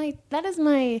 That is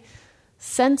my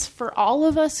sense for all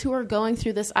of us who are going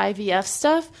through this IVF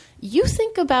stuff. You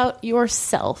think about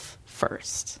yourself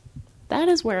first.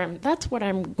 That's where I'm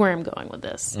going with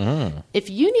this. If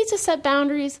you need to set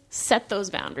boundaries, set those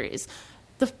boundaries.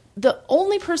 The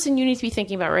only person you need to be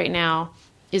thinking about right now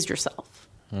is yourself.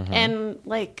 And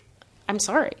like, I'm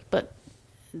sorry, but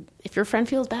if your friend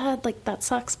feels bad, like, that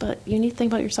sucks, but you need to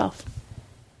think about yourself.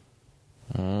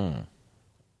 You're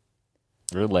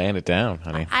laying it down,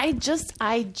 honey. I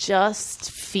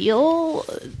just feel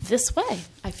this way.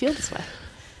 I feel this way.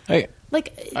 I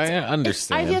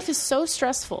understand. IVF is so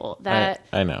stressful that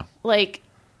I know. Like,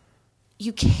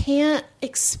 you can't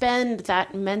expend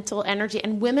that mental energy,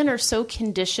 and women are so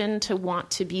conditioned to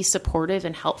want to be supportive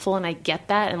and helpful, and I get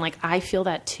that, and like, I feel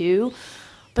that too.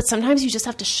 But sometimes you just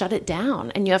have to shut it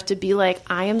down, and you have to be like,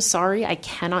 I am sorry, I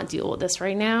cannot deal with this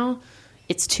right now.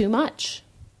 It's too much.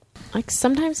 Like,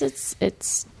 sometimes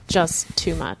it's just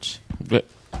too much. But,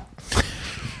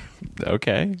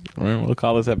 okay. We'll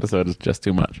call this episode "It's Just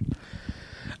Too Much."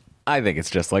 I think it's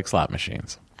just like slot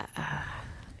machines.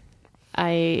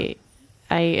 I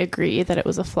agree that it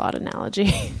was a flawed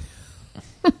analogy.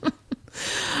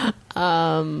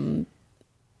 Yeah,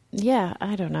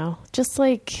 I don't know. Just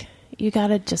like, you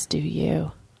gotta just do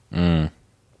you.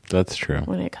 That's true.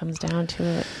 When it comes down to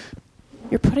it,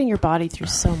 you're putting your body through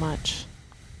so much.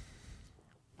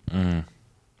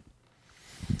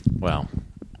 Well,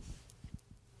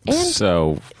 And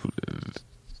so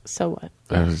what?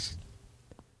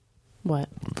 What?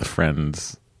 The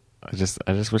friends. I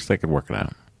just wish they could work it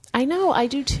out. I know, I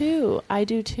do too.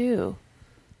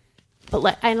 But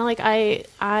like, I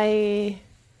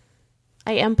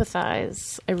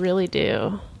empathize. I really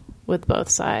do with both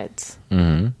sides.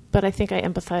 But I think I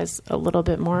empathize a little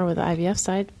bit more with the IVF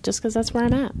side just because that's where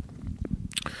I'm at.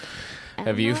 And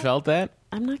Have you felt that?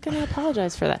 I'm not going to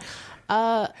apologize for that.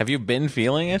 Have you been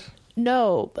feeling it?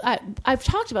 No, I've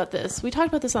talked about this. We talked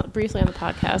about this briefly on the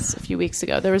podcast a few weeks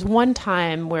ago. There was one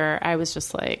time where I was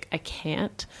just like, I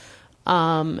can't.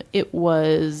 It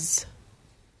was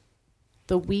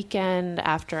the weekend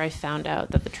after I found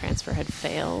out that the transfer had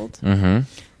failed. Mm-hmm.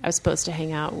 I was supposed to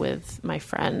hang out with my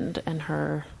friend and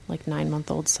her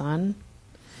 9-month-old son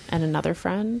and another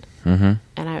friend. Mm-hmm.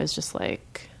 And I was just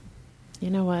like, you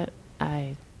know what?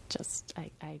 I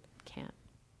can't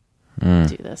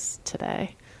do this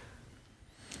today.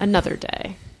 Another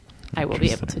day, I will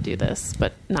be able to do this,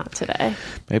 but not today.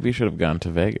 Maybe you should have gone to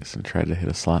Vegas and tried to hit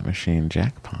a slot machine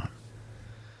jackpot.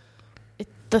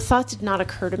 The thought did not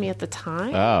occur to me at the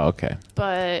time. Oh, okay.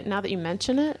 But now that you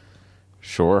mention it,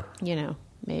 Sure.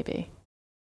 Maybe.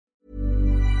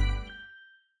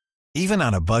 Even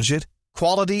on a budget,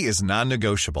 quality is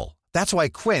non-negotiable. That's why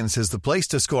Quince is the place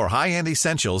to score high-end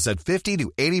essentials at 50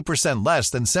 to 80% less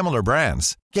than similar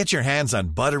brands. Get your hands on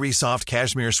buttery soft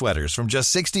cashmere sweaters from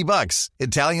just $60,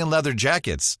 Italian leather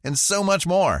jackets, and so much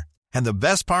more. And the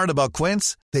best part about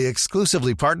Quince, they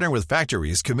exclusively partner with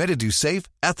factories committed to safe,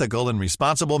 ethical, and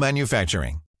responsible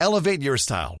manufacturing. Elevate your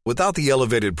style without the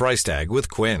elevated price tag with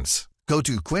Quince. Go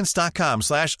to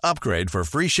quince.com/upgrade for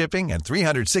free shipping and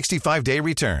 365-day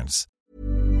returns.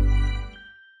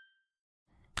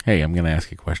 Hey, I'm going to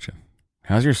ask you a question.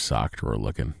 How's your sock drawer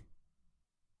looking?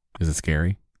 Is it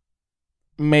scary?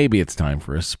 Maybe it's time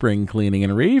for a spring cleaning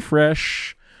and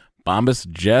refresh. Bombas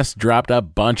just dropped a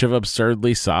bunch of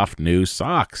absurdly soft new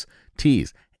socks,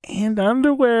 tees, and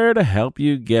underwear to help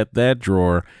you get that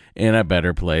drawer in a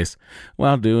better place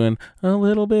while doing a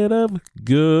little bit of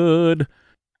good.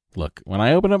 Look, when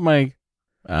I open up my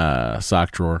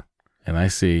sock drawer and I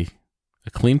see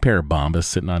a clean pair of Bombas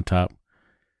sitting on top,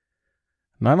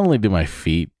 not only do my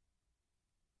feet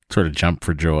sort of jump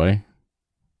for joy,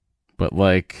 but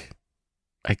I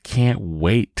can't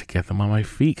wait to get them on my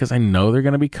feet because I know they're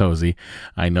going to be cozy.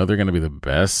 I know they're going to be the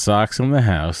best socks in the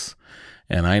house,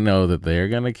 and I know that they're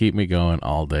going to keep me going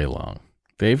all day long.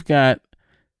 They've got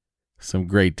some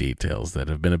great details that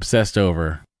have been obsessed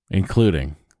over,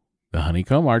 including the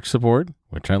honeycomb arch support,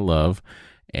 which I love,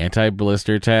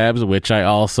 anti-blister tabs, which I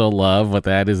also love. What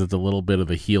that is, it's a little bit of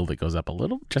the heel that goes up a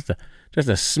little, just a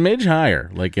smidge higher,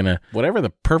 like in a whatever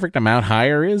the perfect amount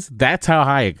higher is. That's how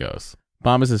high it goes.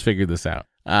 Bombas has figured this out.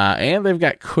 And they've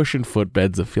got cushioned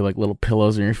footbeds that feel like little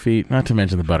pillows on your feet, not to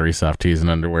mention the buttery soft tees and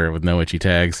underwear with no itchy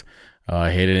tags. Oh,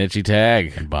 I hate an itchy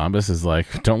tag. And Bombas is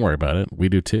like, don't worry about it. We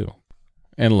do too.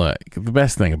 And look, the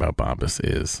best thing about Bombas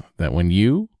is that when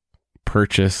you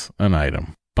purchase an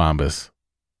item, Bombas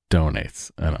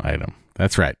donates an item.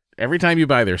 That's right. Every time you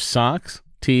buy their socks,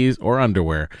 tees, or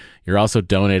underwear, you're also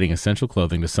donating essential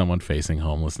clothing to someone facing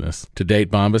homelessness. To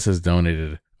date, Bombas has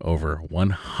donated over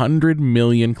 100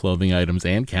 million clothing items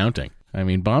and counting. I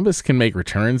mean, Bombas can make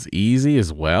returns easy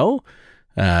as well.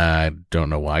 I don't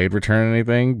know why you'd return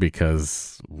anything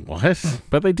because what?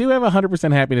 But they do have a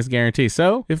 100% happiness guarantee.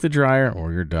 So if the dryer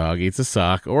or your dog eats a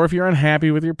sock, or if you're unhappy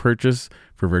with your purchase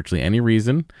for virtually any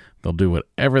reason, they'll do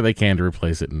whatever they can to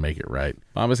replace it and make it right.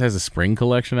 Bombas has a spring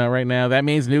collection out right now. That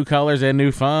means new colors and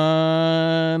new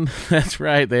fun. That's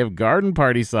right. They have garden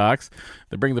party socks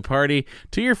that bring the party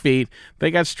to your feet.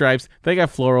 They got stripes. They got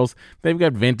florals. They've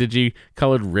got vintagey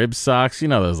colored rib socks. You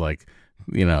know, those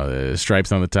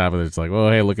stripes on the top of it. It's like, oh,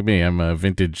 hey, look at me. I'm a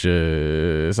vintage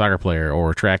soccer player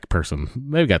or track person.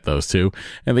 They've got those too.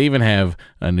 And they even have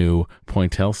a new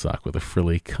pointelle sock with a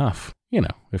frilly cuff. You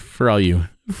know, if for all you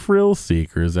frill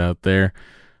seekers out there,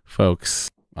 folks,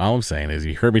 all I'm saying is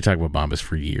you heard me talk about Bombas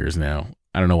for years now.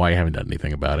 I don't know why you haven't done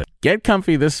anything about it. Get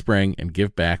comfy this spring and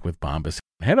give back with Bombas.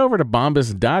 Head over to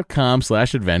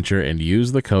bombas.com/adventure and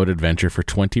use the code adventure for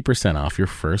 20% off your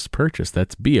first purchase.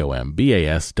 That's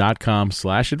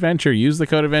bombas.com/adventure. Use the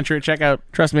code adventure at checkout.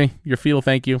 Trust me, your feet will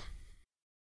thank you.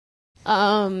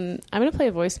 I'm going to play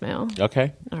a voicemail.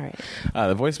 Okay. All right.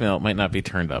 The voicemail might not be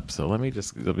turned up, so let me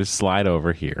just slide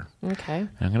over here. Okay.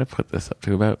 I'm going to put this up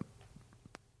to about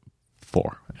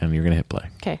 4, and you're going to hit play.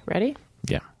 Okay, ready?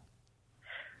 Yeah.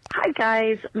 Hi,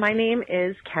 guys. My name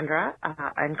is Kendra.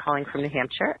 I'm calling from New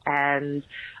Hampshire, and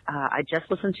I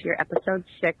just listened to your episode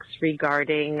 6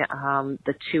 regarding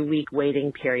the 2-week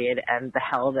waiting period and the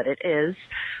hell that it is.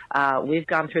 We've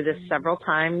gone through this several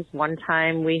times. A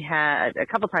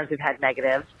couple times we've had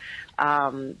negatives,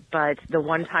 but the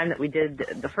one time that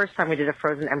the first time we did a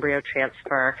frozen embryo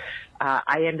transfer,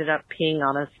 I ended up peeing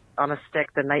on a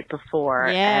stick the night before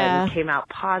and came out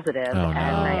positive. Oh, no. And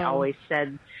I always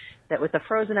said that with a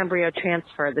frozen embryo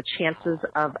transfer, the chances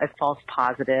of a false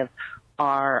positive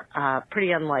are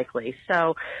pretty unlikely.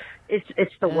 So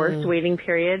It's the worst waiting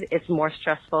period. It's more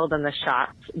stressful than the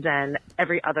shots than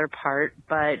every other part,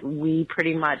 but we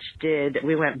pretty much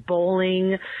we went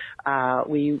bowling,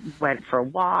 we went for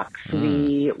walks,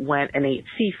 we went and ate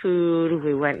seafood,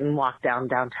 we went and walked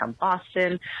downtown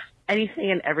Boston.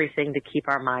 Anything and everything to keep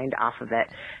our mind off of it.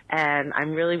 And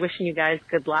I'm really wishing you guys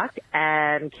good luck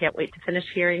and can't wait to finish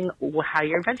hearing how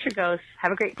your adventure goes.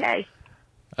 Have a great day.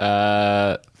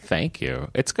 Thank you.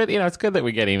 It's good. It's good that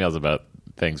we get emails about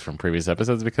things from previous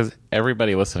episodes because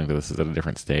everybody listening to this is at a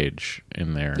different stage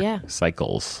in their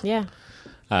cycles. Yeah.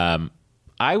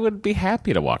 I would be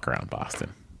happy to walk around Boston.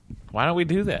 Why don't we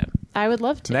do that? I would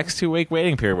love to. Next 2-week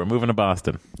waiting period, we're moving to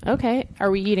Boston. Okay. Are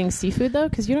we eating seafood, though?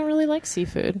 Because you don't really like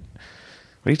seafood.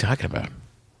 What are you talking about?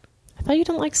 I thought you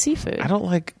didn't like seafood. I don't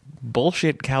like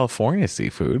bullshit California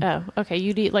seafood. Oh, okay.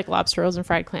 You'd eat like lobster rolls and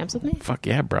fried clams with me? Fuck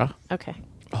yeah, bro. Okay.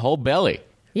 Whole belly.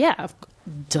 Yeah.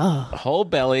 Duh. Whole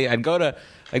belly. I'd go to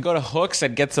Hooks.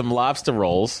 I'd get some lobster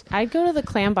rolls. I'd go to the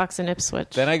clam box in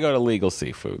Ipswich. Then I go to Legal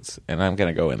Seafoods, and I'm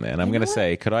going to go in there, and I'm going to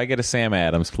say, could I get a Sam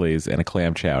Adams, please, and a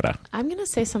clam chowder? I'm going to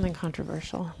say something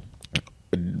controversial.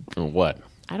 What?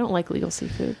 I don't like Legal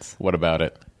Seafoods. What about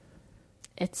it?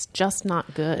 It's just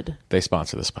not good. They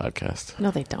sponsor this podcast.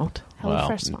 No, they don't.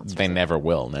 HelloFresh sponsors they it. never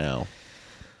will now.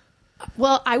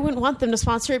 Well, I wouldn't want them to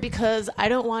sponsor it because I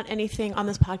don't want anything on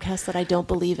this podcast that I don't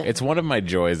believe in. It's one of my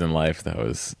joys in life, though,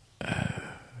 is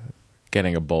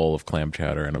getting a bowl of clam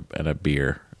chowder and a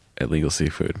beer at Legal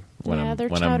Seafood their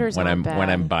chowders aren't bad. when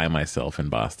I'm by myself in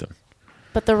Boston.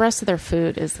 But the rest of their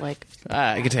food is like...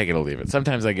 I can take it or leave it.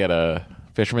 Sometimes I get a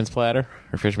fisherman's platter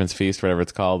or fisherman's feast, whatever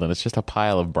it's called, and it's just a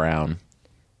pile of brown.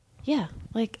 Yeah,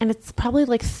 and it's probably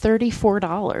like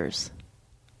 $34.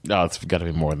 Oh, it's got to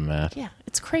be more than that. Yeah,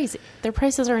 it's crazy. Their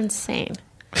prices are insane.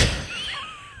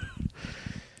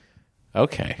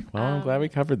 Okay. Well, I'm glad we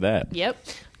covered that. Yep.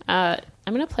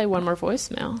 I'm going to play one more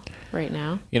voicemail right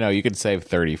now. You could save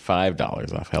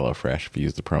 $35 off HelloFresh if you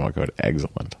use the promo code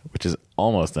EXCELLENT, which is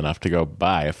almost enough to go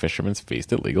buy a fisherman's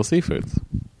feast at Legal Seafoods.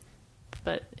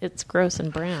 But it's gross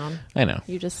and brown. I know.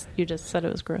 You just said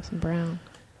it was gross and brown.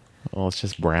 Well, it's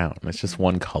just brown. It's just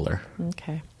one color.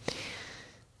 Okay.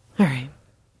 All right.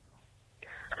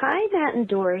 Hi, Matt and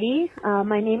Dory.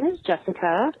 My name is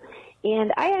Jessica,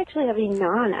 and I actually have a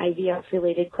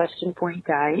non-IVF-related question for you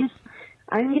guys.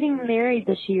 I'm getting married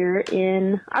this year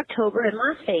in October in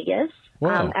Las Vegas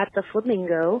at the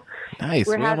Flamingo. Nice.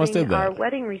 We're we almost did having that. our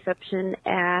wedding reception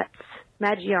at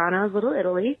Maggiano's Little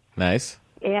Italy. Nice.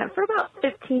 And for about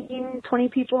 15, 20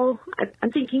 people,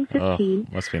 I'm thinking 15.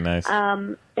 Oh, must be nice.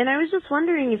 And I was just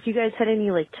wondering if you guys had any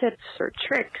tips or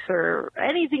tricks or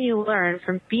anything you learned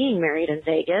from being married in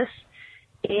Vegas.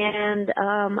 And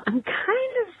I'm kind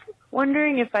of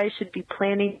wondering if I should be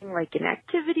planning an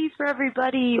activity for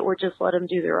everybody or just let them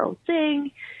do their own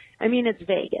thing. I mean, it's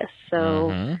Vegas,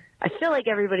 so I feel like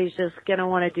everybody's just going to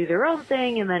want to do their own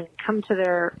thing and then come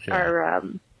to our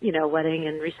wedding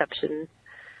and reception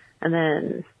and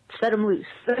then set them loose.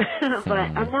 But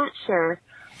I'm not sure.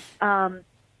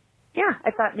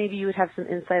 I thought maybe you would have some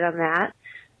insight on that.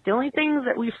 The only things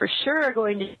that we for sure are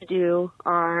going to do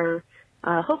are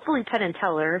hopefully Penn and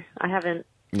Teller. I haven't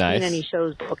seen any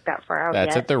shows booked that far out yet.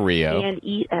 That's at the Rio. And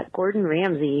eat at Gordon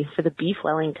Ramsay for the beef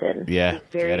Wellington. Yeah, I'm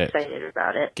very excited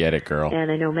about it. Get it, girl.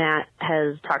 And I know Matt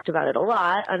has talked about it a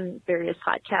lot on various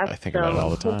podcasts. I think about it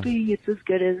all the time. Hoping it's as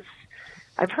good as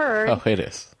I've heard. Oh, it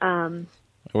is.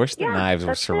 I wish the knives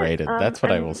were serrated. That's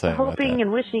what I will say I'm about that. hoping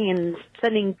and wishing and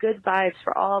sending good vibes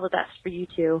for all the best for you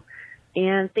two.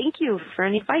 And thank you for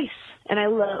any advice. And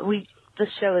this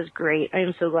show is great. I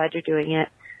am so glad you're doing it.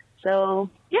 So,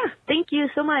 thank you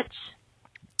so much.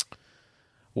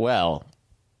 Well,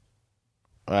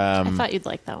 I thought you'd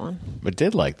like that one. I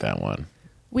did like that one.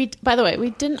 By the way,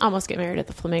 we didn't almost get married at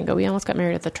the Flamingo. We almost got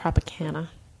married at the Tropicana.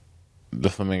 The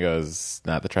Flamingo is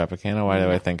not the Tropicana? Why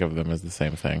do I think of them as the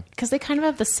same thing? Because they kind of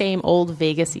have the same old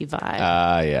Vegas-y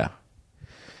vibe. Yeah.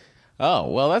 Oh,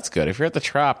 well, that's good. If you're at the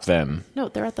Trop, then... No,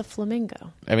 they're at the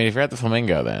Flamingo. I mean, if you're at the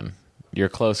Flamingo, then you're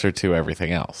closer to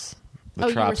everything else.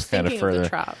 The Trop's kind of further. Of the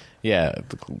Trop. Yeah,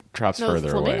 the Trop's further away. The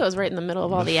Flamingo's right in the middle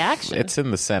of all the action. It's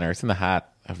in the center. It's in the heart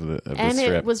of the strip. And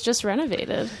it was just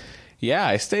renovated. Yeah,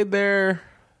 I stayed there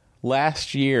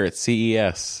last year at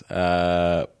CES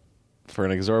for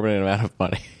an exorbitant amount of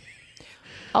money.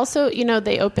 Also,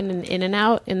 they opened an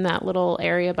In-N-Out in that little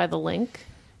area by the link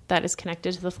that is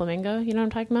connected to the Flamingo. You know what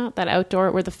I'm talking about? That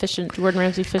outdoor where the Gordon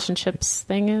Ramsay fish and chips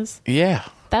thing is. Yeah.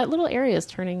 That little area is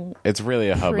turning It's really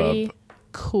a hubbub.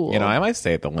 Cool. I might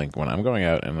stay at the link when I'm going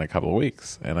out in a couple of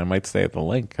weeks, and I might stay at the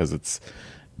link because it's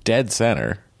dead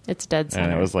center. It's dead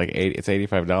center. And it was it's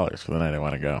 $85 for the night I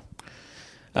want to go.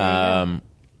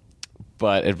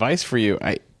 But advice for you,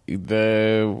 I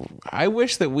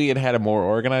wish that we had a more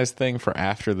organized thing for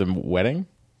after the wedding,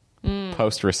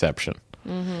 post reception.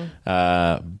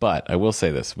 But I will say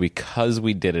this, because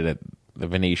we did it at the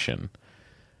Venetian,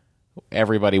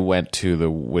 everybody went to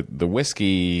the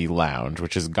whiskey lounge,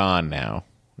 which is gone now.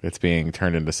 It's being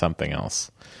turned into something else.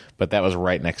 But that was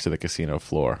right next to the casino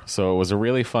floor. So it was a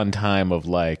really fun time of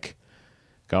like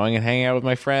going and hanging out with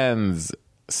my friends,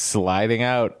 sliding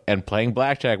out and playing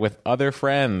blackjack with other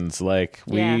friends. Like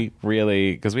we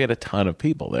really, because we had a ton of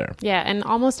people there. Yeah, and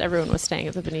almost everyone was staying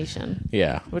at the Venetian.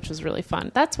 Yeah. Which was really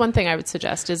fun. That's one thing I would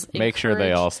suggest is make sure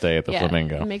they all stay at the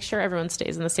Flamingo. Make sure everyone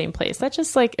stays in the same place. That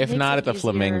just like if not at the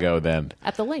Flamingo, then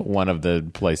at the Link, one of the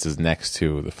places next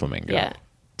to the Flamingo. Yeah,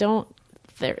 don't.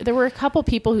 There were a couple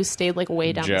people who stayed like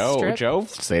way down the strip. Joe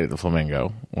stayed at the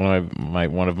Flamingo. One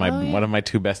of my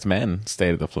two best men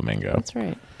stayed at the Flamingo. That's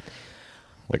right.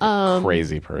 Like a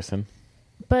crazy person.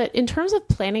 But in terms of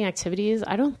planning activities,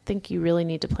 I don't think you really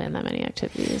need to plan that many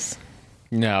activities.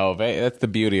 No, that's the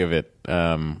beauty of it.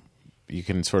 You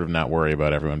can sort of not worry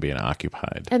about everyone being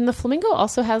occupied. And the Flamingo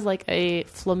also has like a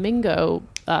flamingo,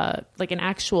 like an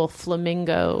actual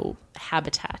flamingo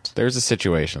habitat. There's a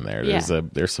situation there.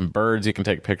 There's some birds you can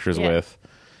take pictures with.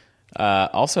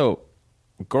 Also,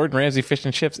 Gordon Ramsay Fish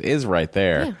and Chips is right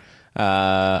there.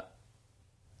 Yeah.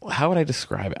 How would I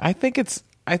describe it? I think it's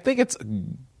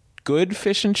good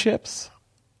fish and chips.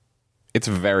 It's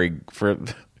considering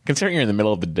you're in the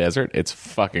middle of the desert, it's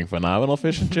fucking phenomenal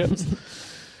fish and chips.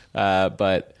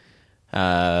 But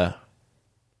I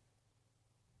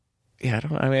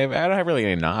don't have really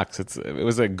any knocks. It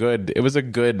was a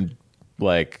good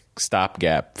like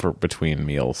stopgap for between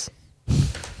meals.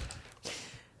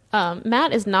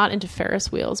 Matt is not into Ferris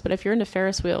wheels, but if you're into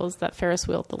Ferris wheels, that Ferris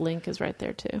wheel at the Link is right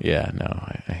there too. Yeah, no,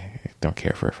 I don't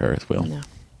care for a Ferris wheel. No.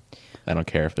 I don't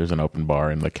care if there's an open bar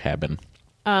in the cabin.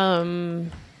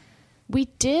 We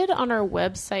did on our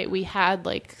website, we had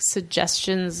like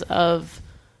suggestions of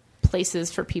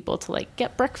places for people to like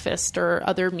get breakfast or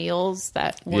other meals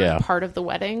that weren't part of the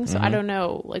wedding. So I don't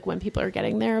know like when people are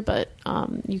getting there, but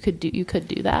you could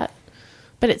do that.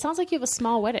 But it sounds like you have a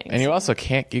small wedding. And you also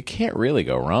can't really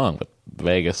go wrong with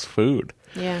Vegas food.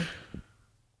 Yeah.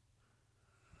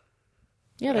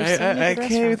 Yeah, there's so many I good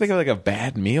can't even restaurants. think of like a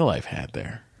bad meal I've had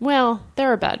there. Well,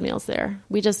 there are bad meals there.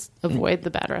 We just avoid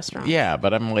the bad restaurants. Yeah,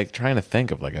 but I'm like trying to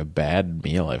think of like a bad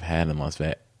meal I've had in Las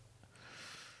Vegas.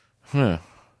 I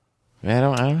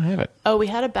don't have it. Oh, we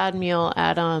had a bad meal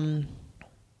at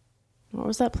what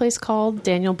was that place called?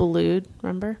 Daniel Boulud,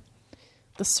 remember?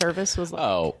 The service was like...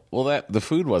 Oh, well, the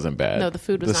food wasn't bad. No, the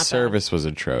food was not bad. The service was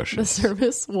atrocious. The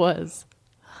service was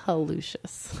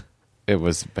hallucious. It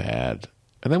was bad.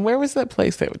 And then where was that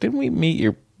place that... Didn't we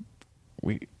meet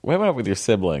we went up with your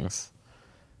siblings.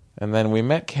 And then we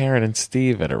met Karen and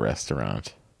Steve at a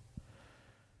restaurant.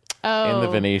 Oh. In the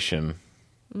Venetian.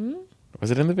 Mm-hmm.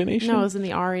 Was it in the Venetian? No, it was in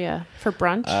the Aria for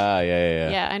brunch. Yeah.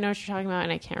 Yeah, I know what you're talking about,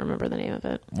 and I can't remember the name of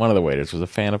it. One of the waiters was a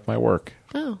fan of my work.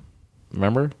 Oh.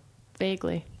 Remember?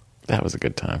 Vaguely. That was a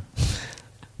good time.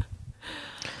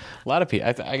 A lot of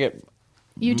people. I get.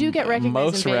 You do get recognized.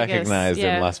 Most in Vegas. recognized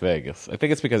in Las Vegas. I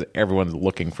think it's because everyone's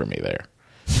looking for me there.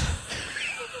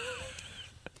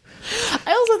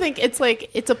 I also think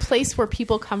it's a place where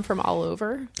people come from all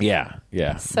over. Yeah.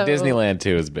 So, Disneyland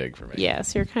too is big for me. Yeah,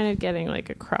 so you're kind of getting like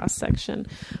a cross section.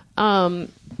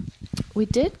 We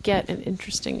did get an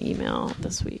interesting email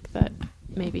this week that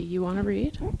maybe you want to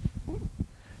read.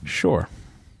 Sure.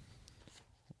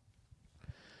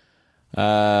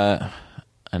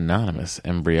 Anonymous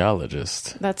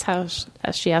embryologist. That's how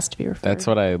she has to be referred. That's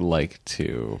what I like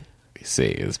to see,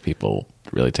 is people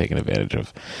really taking advantage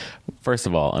of. First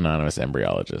of all, anonymous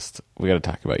embryologist. We got to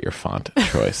talk about your font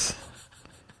choice.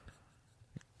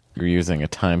 You're using a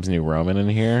Times New Roman in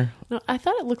here. No, I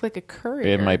thought it looked like a courier.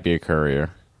 It might be a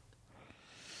courier.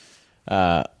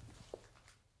 Hang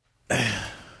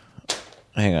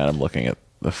on, I'm looking at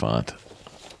the font.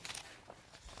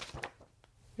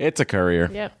 It's a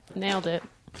courier. Yep, nailed it.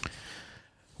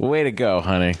 Way to go,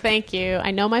 honey. Thank you.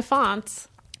 I know my fonts.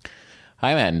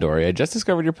 Hi, Matt and Dory. I just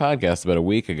discovered your podcast about a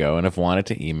week ago and have wanted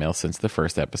to email since the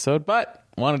first episode, but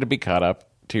wanted to be caught up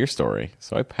to your story.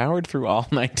 So I powered through all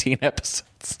 19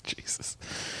 episodes. Jesus.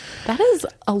 That is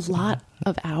a lot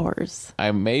of hours.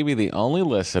 I may be the only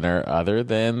listener other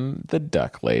than the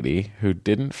duck lady who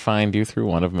didn't find you through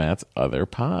one of Matt's other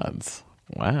pods.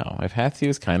 Wow. I've had to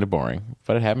use kind of boring,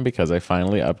 but it happened because I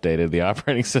finally updated the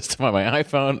operating system on my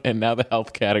iPhone, and now the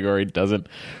health category doesn't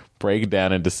break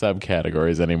down into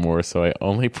subcategories anymore, so I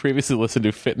only previously listened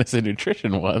to fitness and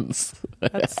nutrition ones.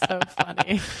 That's so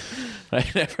funny. I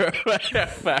never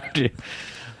found you.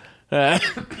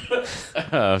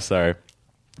 Oh, sorry.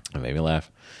 It made me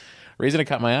laugh. Reason it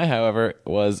caught my eye, however,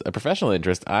 was a professional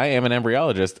interest. I am an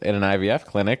embryologist in an IVF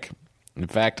clinic. In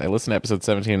fact, I listened to episode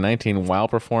 17 and 19 while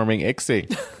performing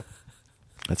ICSI.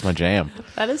 That's my jam.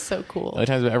 That is so cool. The only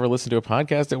times I've ever listened to a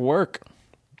podcast at work.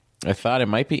 I thought it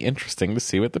might be interesting to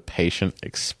see what the patient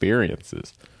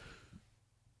experiences.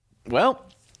 Well,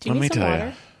 Do you let need me some tell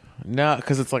water? you. No,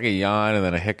 because it's like a yawn and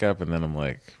then a hiccup, and then I'm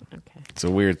like, Okay. it's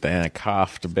a weird thing. I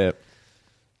coughed a bit.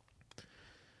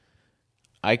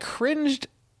 I cringed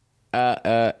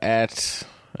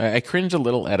I cringe a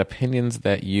little at opinions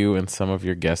that you and some of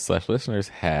your guests/listeners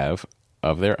have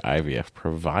of their IVF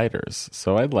providers.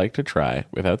 So I'd like to try,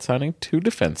 without sounding too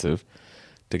defensive,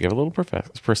 to give a little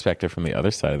perspective from the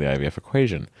other side of the IVF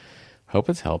equation. Hope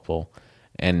it's helpful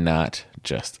and not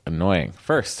just annoying.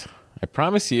 First, I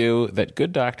promise you that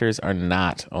good doctors are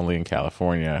not only in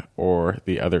California or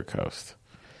the other coast.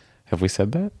 Have we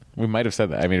said that? We might have said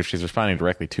that. I mean, if she's responding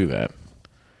directly to that.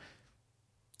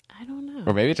 I don't know.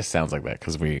 Or maybe it just sounds like that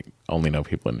because we only know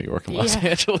people in New York and Los Yeah.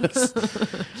 Angeles.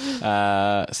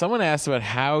 Someone asked about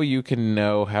how you can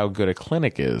know how good a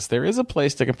clinic is. There is a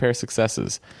place to compare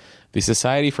successes. The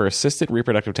Society for Assisted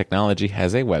Reproductive Technology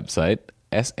has a website,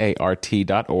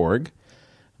 SART.org.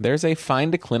 There's a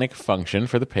find a clinic function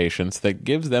for the patients that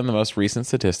gives them the most recent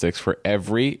statistics for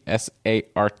every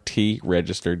SART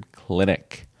registered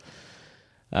clinic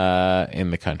in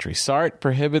the country. SART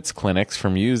prohibits clinics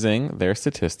from using their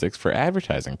statistics for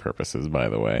advertising purposes, by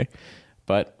the way,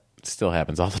 but it still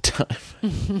happens all the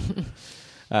time.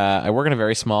 I work in a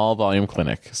very small volume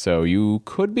clinic, so you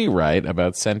could be right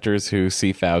about centers who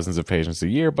see thousands of patients a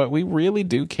year, but we really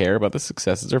do care about the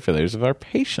successes or failures of our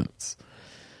patients.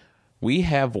 We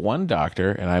have one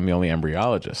doctor, and I'm the only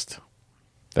embryologist.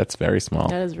 That's very small.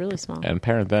 That is really small. And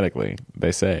parenthetically,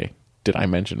 they say, did I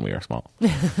mention we are small?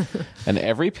 And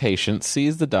every patient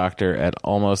sees the doctor at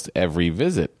almost every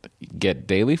visit, get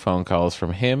daily phone calls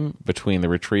from him between the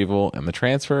retrieval and the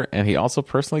transfer, and he also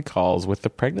personally calls with the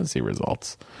pregnancy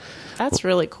results. That's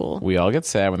really cool. We all get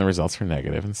sad when the results are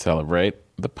negative and celebrate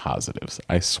the positives,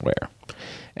 I swear.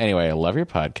 Anyway, I love your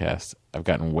podcast. I've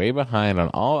gotten way behind on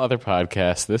all other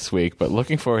podcasts this week, but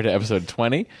looking forward to episode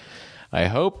 20. I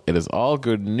hope it is all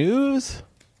good news.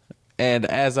 And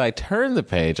as I turn the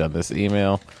page on this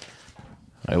email,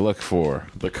 I look for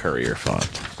the courier font.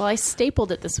 Well, I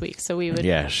stapled it this week, so we would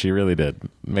Yeah, she really did.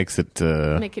 Makes it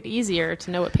make it easier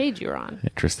to know what page you were on.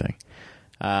 interesting.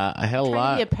 I had a Trying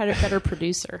lot. to be a better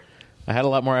producer. I had a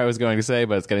lot more I was going to say,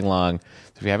 but it's getting long. So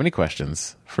if you have any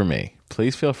questions for me,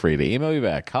 please feel free to email me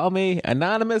back. Call me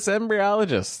Anonymous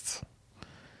Embryologist.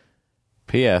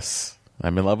 P.S.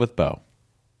 I'm in love with Bo.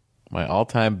 My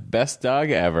all-time best dog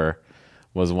ever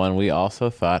was one we also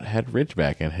thought had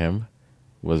Ridgeback in him,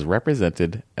 was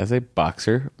represented as a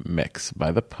boxer mix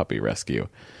by the Puppy Rescue.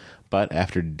 But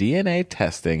after DNA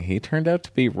testing, he turned out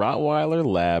to be Rottweiler,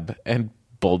 Lab, and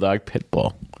Bulldog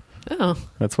Pitbull. Oh,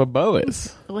 That's what Bo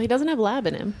is. well, he doesn't have lab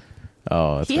in him.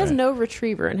 Oh, that's He has right. no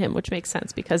retriever in him, which makes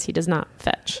sense because he does not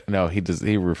fetch. No, he does.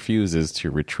 He refuses to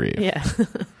retrieve. Yeah.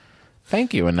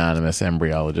 Thank you, Anonymous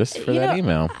Embryologist, for that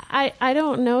email. I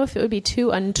don't know if it would be too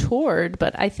untoward,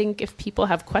 but I think if people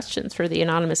have questions for the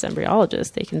Anonymous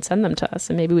Embryologist, they can send them to us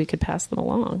and maybe we could pass them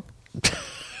along.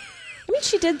 I mean,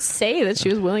 she did say that she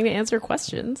was willing to answer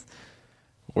questions.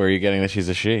 Where are you getting that she's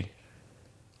a she?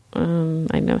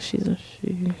 I know she's a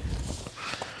she.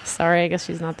 Sorry, I guess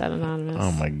she's not that anonymous.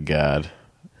 Oh my God,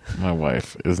 my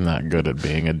wife is not good at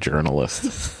being a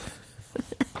journalist.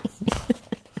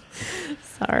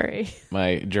 Sorry.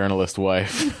 My journalist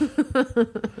wife.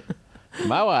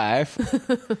 My wife.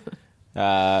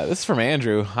 This is from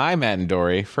Andrew. Hi, Matt and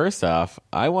Dory. First off,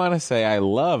 I want to say I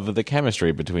love the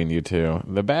chemistry between you two.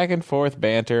 The back and forth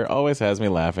banter always has me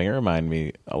laughing. It reminds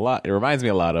me a lot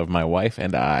of my wife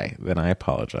and I. Then I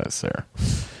apologize, sir.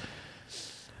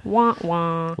 Wah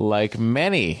wah. Like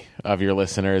many of your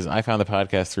listeners, I found the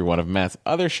podcast through one of Matt's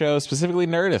other shows, specifically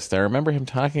Nerdist. I remember him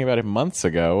talking about it months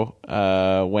ago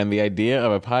when the idea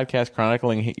of a podcast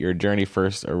chronicling your journey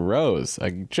first arose.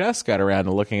 I just got around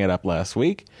to looking it up last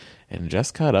week and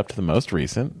just caught up to the most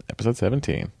recent, episode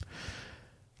 17.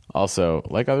 Also,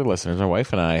 like other listeners, my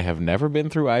wife and I have never been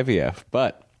through IVF,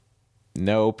 but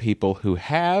know people who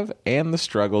have and the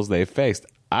struggles they've faced.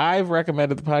 I've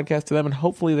recommended the podcast to them, and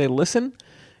hopefully they listen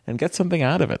and get something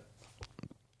out of it.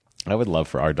 I would love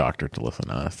for our doctor to listen,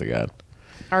 honest to God.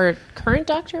 Our current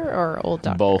doctor or our old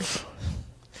doctor? Both.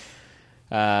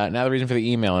 Now the reason for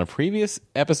the email. In a previous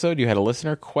episode, you had a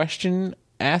listener question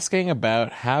asking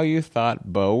about how you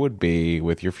thought Bo would be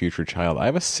with your future child. I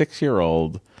have a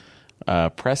 6-year-old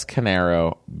Press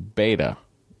Canaro Beta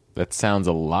that sounds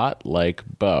a lot like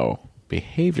Bo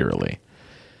behaviorally.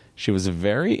 She was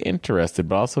very interested,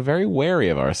 but also very wary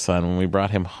of our son when we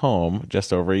brought him home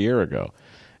just over a year ago.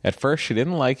 At first, she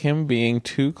didn't like him being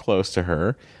too close to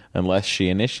her unless she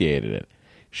initiated it.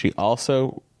 She'd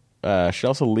also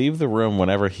leave the room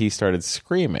whenever he started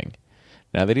screaming.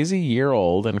 Now that he's a year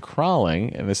old and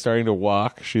crawling and is starting to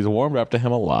walk, she's warmed up to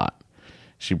him a lot.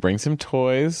 She brings him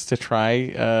toys to try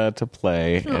to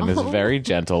play and is very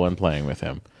gentle when playing with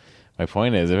him. My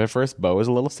point is, if at first Bo is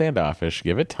a little standoffish,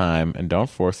 give it time and don't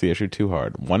force the issue too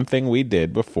hard. One thing we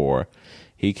did before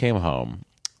he came home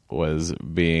was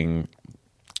bring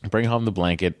home the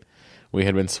blanket we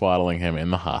had been swaddling him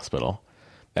in the hospital.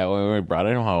 That way when we brought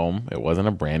him home, it wasn't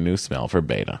a brand new smell for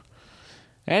Beta.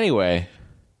 Anyway,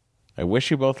 I wish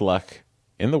you both luck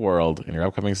in the world in your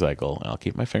upcoming cycle, and I'll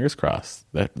keep my fingers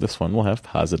crossed that this one will have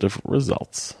positive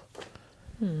results.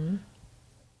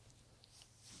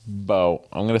 Bo,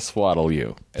 I'm going to swaddle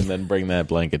you and then bring that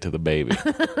blanket to the baby.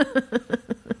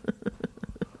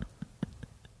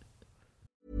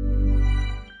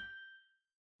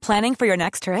 Planning for your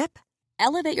next trip?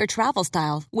 Elevate your travel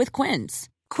style with Quince.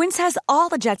 Quince has all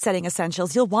the jet-setting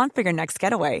essentials you'll want for your next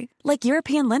getaway, like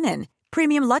European linen,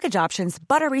 premium luggage options,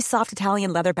 buttery soft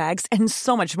Italian leather bags, and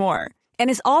so much more. And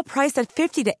is all priced at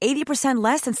 50 to 80%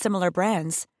 less than similar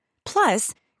brands.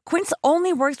 Plus, Quince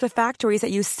only works with factories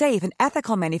that use safe and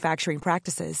ethical manufacturing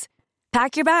practices.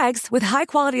 Pack your bags with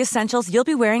high-quality essentials you'll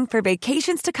be wearing for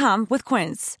vacations to come with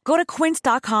Quince. Go to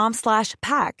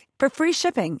quince.com/pack for free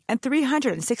shipping and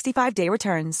 365-day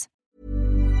returns.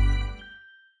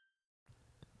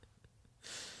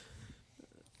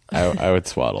 I would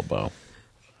swaddle Bo.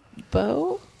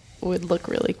 Bo would look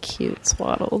really cute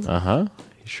swaddled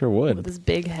He sure would. with his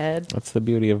big head. That's the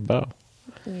beauty of Bo.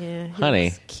 Yeah, he Honey.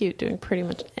 looks cute doing pretty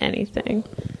much anything.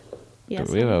 Yes,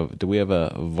 Do we have a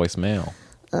voicemail?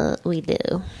 we do.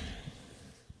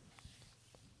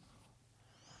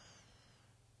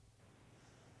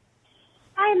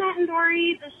 Hi, Matt and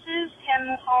Dory. This is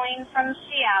Kim calling from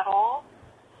Seattle.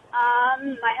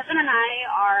 My husband and I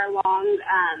are long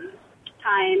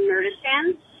time Nerdist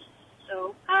fans.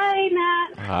 So, hi,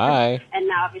 Matt. Hi. And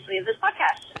now, obviously, of this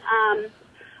podcast.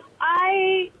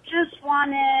 I just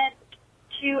wanted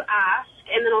to ask,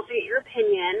 and then also get your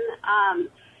opinion,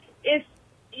 if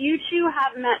you two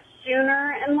have met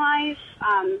sooner in life,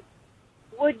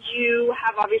 would you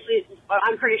have, obviously, well,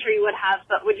 I'm pretty sure you would have,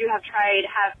 but would you have tried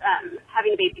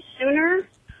having a baby sooner?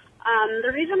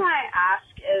 The reason why I ask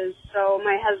is, so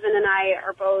my husband and I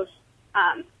are both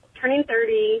turning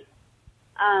 30.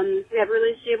 We have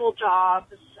really stable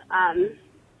jobs, and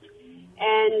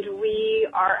we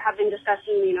have been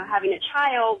discussing, having a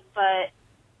child, but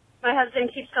my husband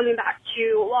keeps coming back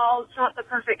to, well, it's not the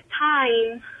perfect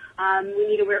time. We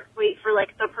need to wait for,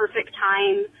 the perfect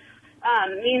time,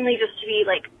 mainly just to be,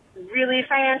 really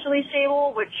financially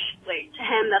stable, which, to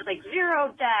him, that's,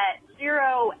 zero debt,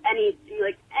 zero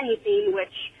anything,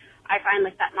 which I find,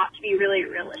 that not to be really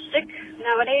realistic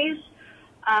nowadays.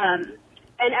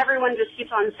 And everyone just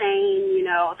keeps on saying,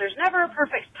 there's never a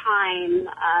perfect time.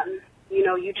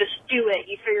 You just do it,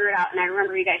 you figure it out. And I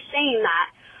remember you guys saying that.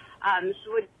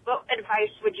 So what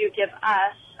advice would you give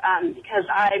us? Because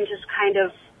I'm just kind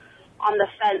of on the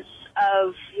fence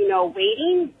of,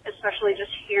 waiting, especially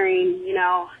just hearing,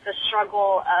 the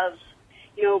struggle of,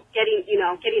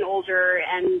 getting older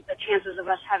and the chances of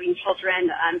us having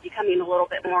children becoming a little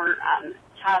bit more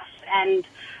tough. And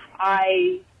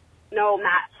I know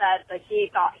Matt said that he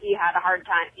thought he had a hard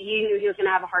time. He knew he was going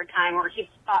to have a hard time, or he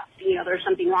thought, there's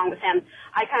something wrong with him.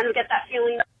 I kind of get that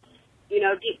feeling,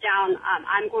 deep down,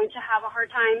 I'm going to have a hard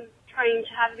time trying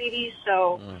to have a baby.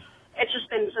 So it's just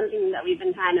been something that we've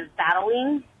been kind of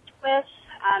battling with.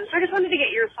 So I just wanted to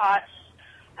get your thoughts.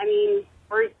 I mean,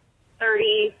 we're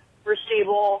 30, we're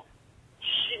stable.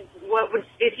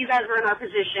 If you guys were in our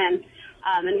position,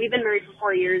 and we've been married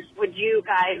for 4 years, would you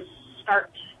guys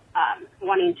start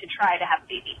wanting to try to have a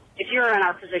baby if you're in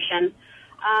our position?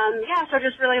 So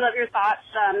just really love your thoughts.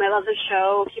 I love the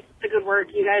show. Keep up the good work.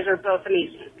 You guys are both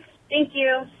amazing. Thank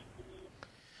you.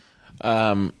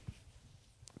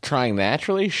 Trying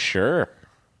naturally, sure.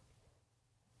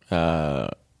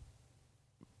 But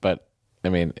I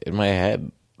mean,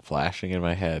 flashing in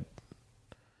my head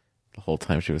the whole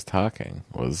time she was talking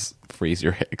was freeze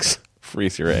your eggs,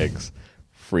 freeze your eggs,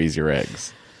 freeze your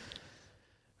eggs.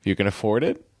 If you can afford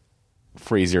it,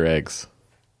 freeze your eggs.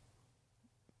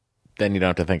 Then you don't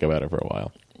have to think about it for a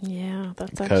while. Yeah,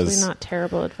 that's actually not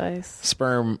terrible advice.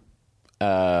 Sperm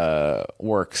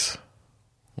works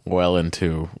well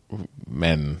into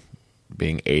men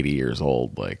being 80 years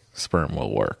old. Sperm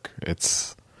will work.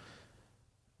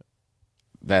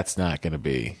 that's not going to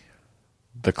be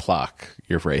the clock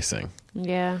you're racing.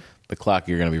 Yeah. The clock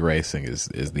you're going to be racing is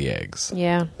the eggs.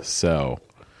 Yeah. So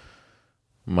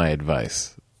my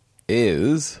advice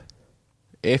is,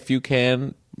 if you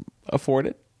can afford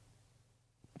it,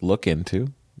 look into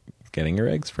getting your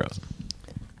eggs frozen.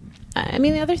 I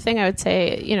mean, the other thing I would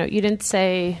say, you know, you didn't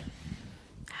say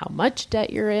how much debt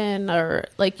you're in, or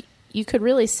like you could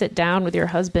really sit down with your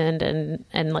husband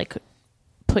and like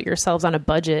put yourselves on a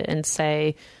budget and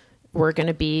say, we're going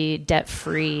to be debt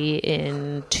free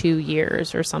in 2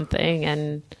 years or something.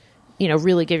 And, you know,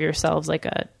 really give yourselves like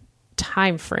a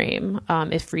time frame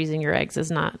if freezing your eggs is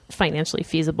not financially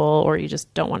feasible, or you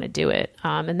just don't want to do it.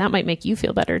 And that might make you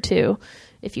feel better too,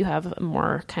 if you have a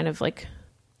more kind of like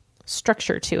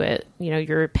structure to it. You know,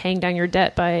 you're paying down your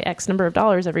debt by X number of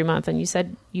dollars every month, and you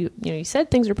said you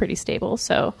said things are pretty stable,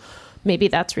 so maybe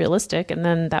that's realistic, and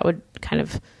then that would kind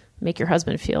of make your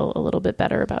husband feel a little bit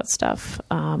better about stuff.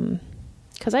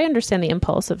 Because I understand the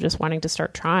impulse of just wanting to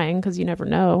start trying, because you never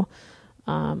know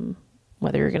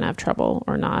whether you're going to have trouble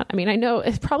or not. I mean, I know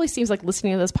it probably seems like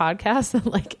listening to this podcast that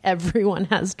like everyone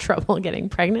has trouble getting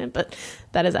pregnant, but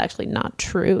that is actually not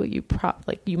true.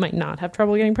 You might not have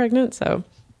trouble getting pregnant, so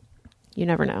you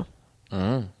never know.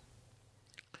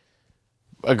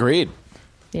 Agreed.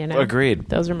 You know? Agreed.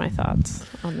 Those are my thoughts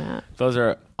on that. Those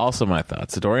are also my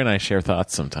thoughts. Dory and I share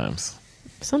thoughts sometimes.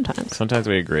 Sometimes. Sometimes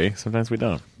we agree. Sometimes we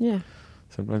don't. Yeah.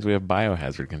 Sometimes we have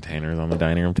biohazard containers on the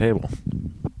dining room table.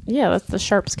 Yeah, that's the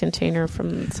Sharps container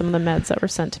from some of the meds that were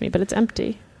sent to me, but it's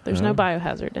empty. There's no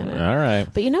biohazard in it. All right.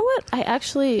 But you know what? I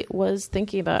actually was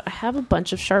thinking about, I have a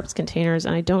bunch of Sharps containers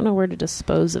and I don't know where to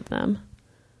dispose of them.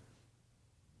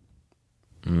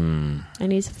 I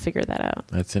need to figure that out.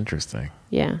 That's interesting.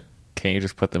 Yeah. Can't you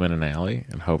just put them in an alley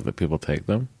and hope that people take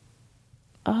them?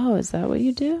 Oh, is that what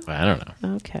you do? I don't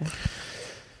know. Okay.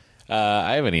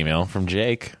 I have an email from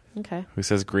Jake Okay. who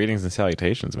says, "Greetings and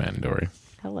salutations, Matt and Dory.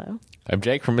 Hello. I'm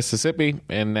Jake from Mississippi,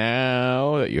 and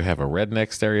now that you have a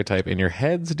redneck stereotype in your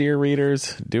heads, dear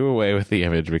readers, do away with the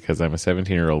image, because I'm a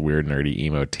 17-year-old weird, nerdy,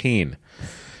 emo teen.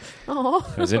 Oh.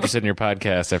 I was interested in your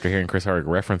podcast after hearing Chris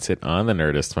Hardwick reference it on The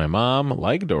Nerdist. My mom,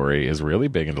 like Dory, is really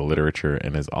big into literature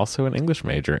and is also an English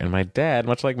major, and my dad,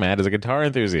 much like Matt, is a guitar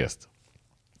enthusiast.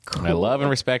 Cool. I love and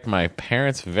respect my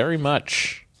parents very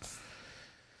much,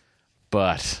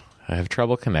 but I have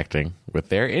trouble connecting with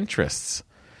their interests.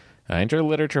 I enjoy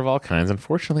literature of all kinds.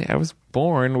 Unfortunately, I was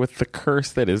born with the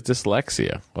curse that is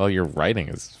dyslexia. Well, your writing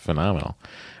is phenomenal.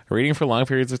 Reading for long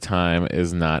periods of time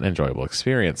is not an enjoyable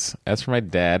experience. As for my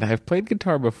dad, I've played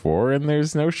guitar before, and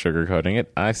there's no sugarcoating it.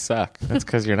 I suck. That's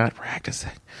because you're not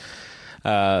practicing.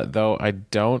 Though I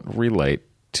don't relate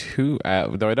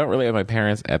with my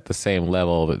parents at the same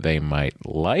level that they might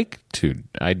like to,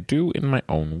 I do in my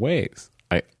own ways.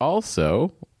 I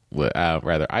also,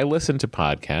 I listen to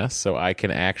podcasts so I can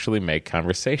actually make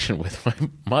conversation with my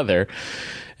mother.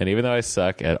 And even though I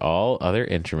suck at all other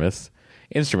instruments,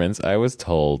 I was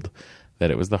told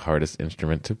that it was the hardest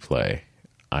instrument to play.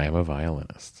 I am a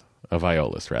violist,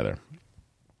 rather.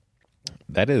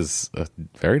 That is a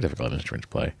very difficult instrument to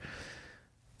play.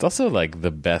 It's also like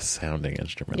the best sounding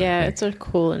instrument. Yeah, it's a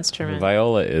cool instrument. The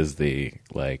viola is the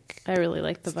I really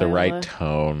like the viola. The right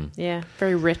tone. Yeah,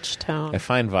 very rich tone. I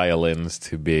find violins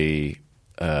to be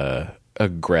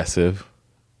aggressive.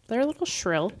 They're a little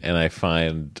shrill. And I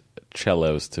find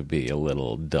cellos to be a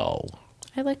little dull.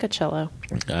 I like a cello.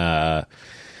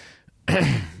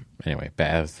 Anyway,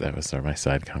 that was sort of my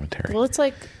side commentary. Well, it's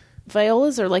like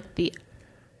violas are like the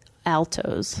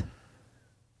altos.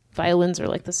 Violins are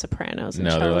like the sopranos,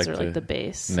 and cellos are like the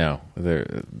bass. No,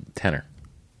 they're tenor.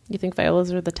 You think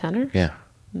violas are the tenor? Yeah.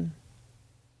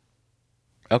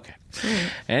 Okay.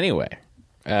 Anyway,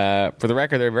 for the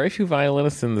record, there are very few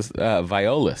violinists in this,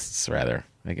 violists, rather.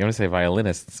 I'm going to say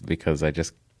violinists because I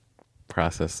just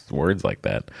process words like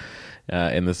that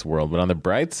in this world. But on the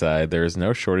bright side, there is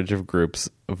no shortage of groups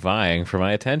vying for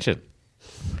my attention.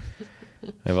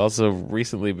 I've also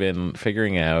recently been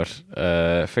figuring out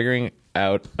a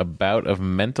bout of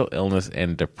mental illness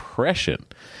and depression.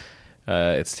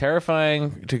 It's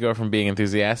terrifying to go from being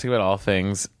enthusiastic about all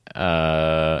things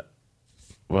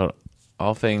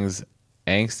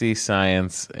angsty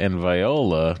science and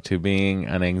viola to being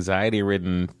an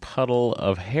anxiety-ridden puddle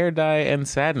of hair dye and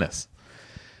sadness.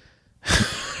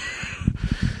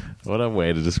 What a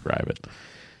way to describe it.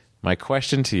 My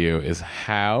question to you is,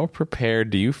 how prepared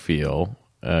do you feel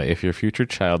if your future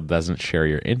child doesn't share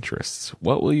your interests?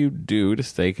 What will you do to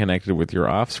stay connected with your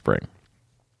offspring?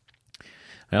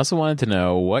 I also wanted to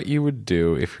know what you would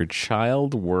do if your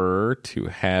child were to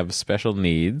have special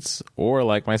needs or,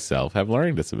 like myself, have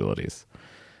learning disabilities.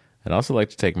 I'd also like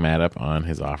to take Matt up on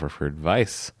his offer for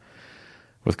advice.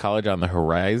 With college on the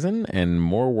horizon and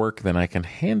more work than I can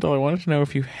handle, I wanted to know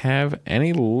if you have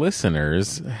any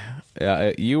listeners,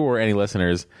 you or any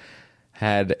listeners,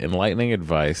 had enlightening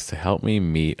advice to help me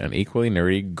meet an equally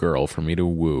nerdy girl for me to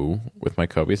woo with my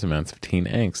copious amounts of teen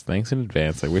angst. Thanks in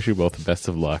advance. I wish you both the best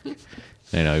of luck. And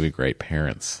I know you'll be great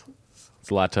parents.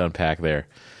 It's a lot to unpack there.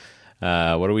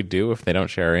 What do we do if they don't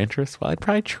share our interests? Well, I'd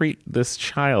probably treat this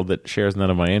child that shares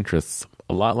none of my interests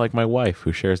a lot like my wife,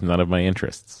 who shares none of my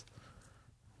interests.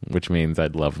 Which means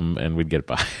I'd love them and we'd get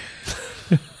by.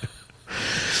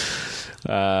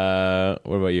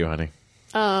 What about you, honey?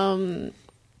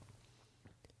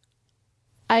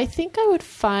 I think I would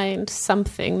find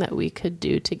something that we could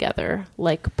do together,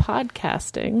 like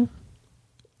podcasting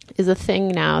is a thing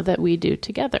now that we do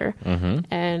together.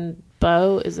 Mm-hmm. And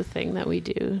Bo is a thing that we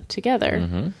do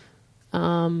together.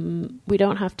 Mm-hmm. We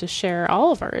don't have to share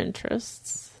all of our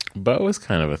interests. Bo is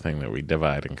kind of a thing that we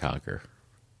divide and conquer.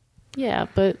 Yeah,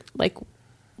 but like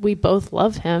we both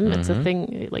love him. It's Mm-hmm. a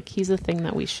thing, like he's a thing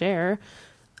that we share.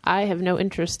 I have no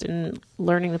interest in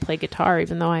learning to play guitar,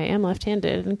 even though I am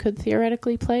left-handed and could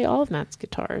theoretically play all of Matt's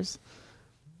guitars.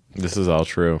 This is all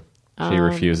true. She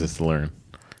refuses to learn.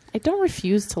 I don't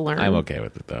refuse to learn. I'm okay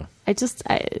with it, though. I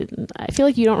feel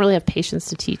like you don't really have patience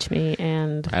to teach me,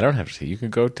 and I don't have to. You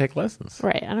can go take lessons.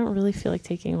 right, I don't really feel like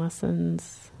taking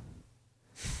lessons.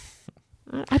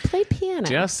 I play piano.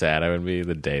 Do you know how sad I would be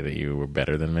the day that you were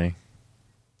better than me?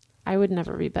 I would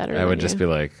never be better. I would than just you. be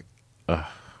like, ugh,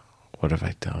 what have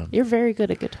I done? You're very good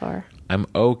at guitar. I'm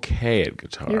okay at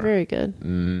guitar. You're very good.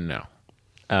 No.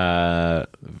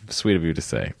 Sweet of you to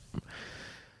say.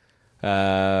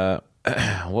 What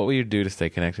will you do to stay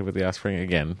connected with the offspring?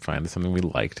 Again, find something we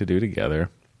like to do together.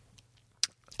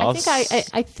 I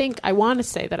think I want to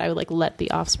say that I would like let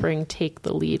the offspring take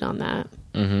the lead on that.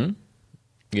 Mm-hmm.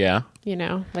 Yeah. You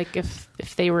know, like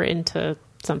if they were into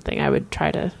something, I would try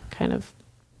to kind of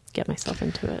get myself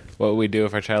into it. What would we do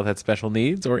if our child had special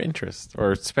needs or interests,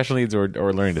 or special needs or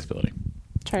learning disability?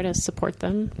 Try to support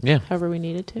them. Yeah. However we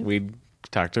needed to. We'd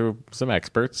talk to some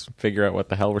experts, figure out what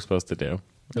the hell we're supposed to do,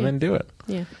 and then do it.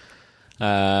 Yeah.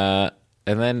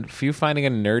 And then you finding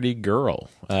a nerdy girl.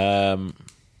 I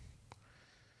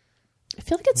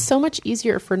feel like it's so much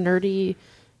easier for nerdy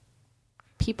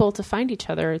people to find each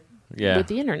other with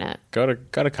the internet. Go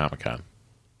to Comic-Con.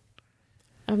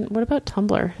 What about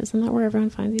Tumblr? Isn't that where everyone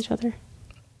finds each other?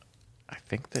 I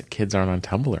think that kids aren't on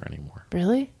Tumblr anymore.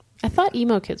 Really? I thought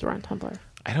emo kids were on Tumblr.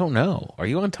 I don't know. Are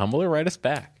you on Tumblr? Write us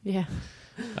back. Yeah.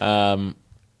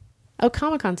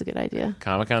 Comic-Con's a good idea.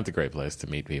 Comic-Con's a great place to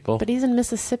meet people. But he's in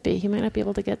Mississippi. He might not be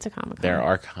able to get to Comic-Con. There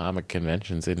are comic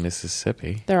conventions in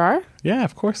Mississippi. There are? Yeah,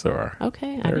 of course there are.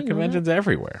 Okay. There are conventions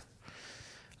everywhere.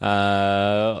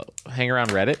 Hang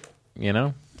around Reddit, you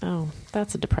know? Oh,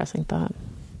 that's a depressing thought.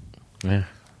 Yeah.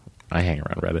 I hang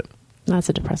around Reddit. That's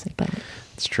a depressing thought.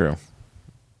 It's true.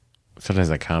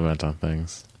 Sometimes I comment on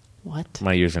things. What?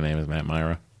 My username is Matt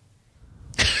Myra.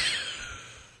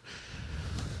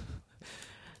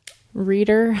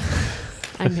 Reader,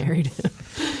 I married him.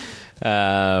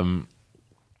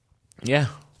 Yeah.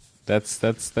 That's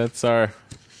our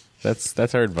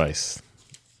advice.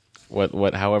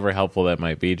 What however helpful that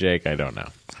might be, Jake, I don't know.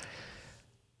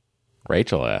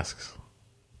 Rachel asks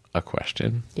a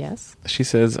question. Yes. She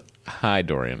says, "Hi,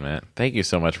 Dorian, Matt. Thank you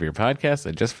so much for your podcast.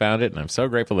 I just found it, and I'm so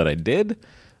grateful that I did.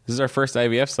 This is our first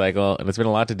IVF cycle, and it's been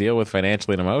a lot to deal with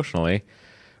financially and emotionally.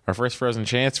 Our first frozen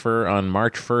transfer on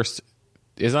March 1st,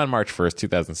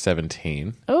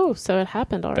 2017. Oh, so it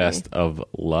happened already. Best of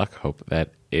luck. Hope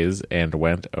that is and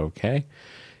went okay.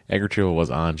 Egg retrieval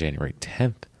was on January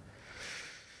 10th.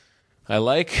 I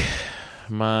like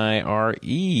my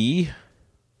RE,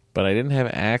 but I didn't have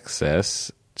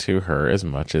access to her as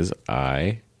much as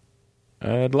I'd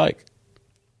like.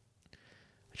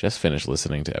 Just finished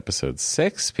listening to episode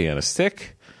 6, Piano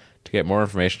Stick, to get more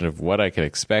information of what I can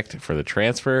expect for the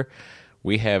transfer.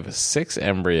 We have 6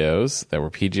 embryos that were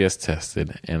PGS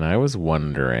tested, and I was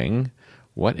wondering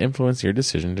what influenced your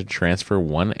decision to transfer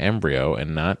 1 embryo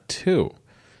and not 2.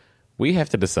 We have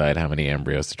to decide how many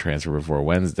embryos to transfer before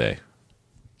Wednesday.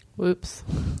 Whoops.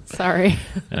 Sorry.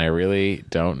 And I really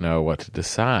don't know what to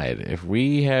decide. If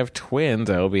we have twins,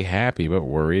 I will be happy, but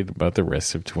worried about the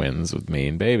risks of twins with me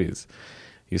and babies.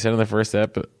 You said in the first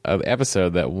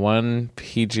episode that 1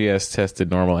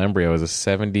 PGS-tested normal embryo is a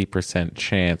 70%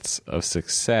 chance of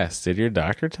success. Did your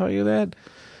doctor tell you that?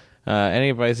 Any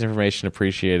advice, information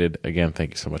appreciated. Again,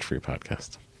 thank you so much for your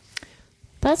podcast.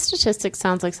 That statistic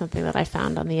sounds like something that I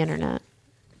found on the internet.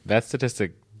 That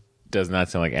statistic does not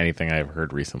sound like anything I've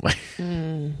heard recently.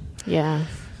 Yeah.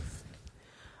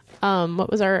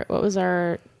 What was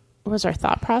our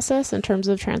thought process in terms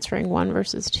of transferring 1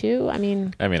 versus 2? I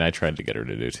mean, I tried to get her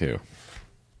to do 2.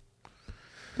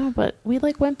 no, but we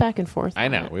went back and forth. I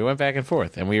on know. it. We went back and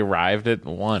forth, and we arrived at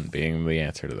 1 being the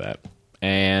answer to that.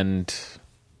 And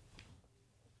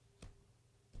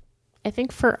I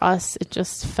think for us, it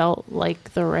just felt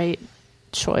like the right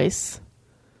choice.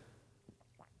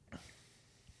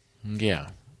 yeah.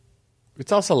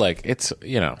 It's also like, it's,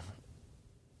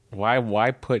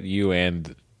 why put you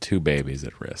and 2 babies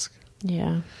at risk?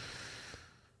 Yeah.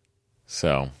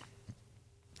 So,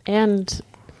 And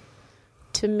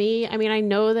to me, I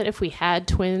know that if we had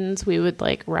twins, we would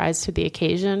rise to the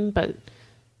occasion, but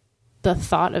the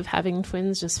thought of having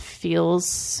twins just feels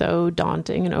so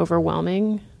daunting and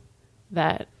overwhelming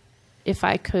that if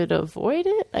I could avoid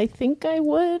it, I think I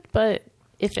would, but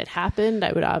if it happened,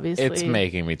 I would obviously. it's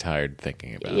making me tired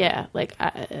thinking about it. Yeah,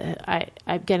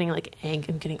 I'm getting I'm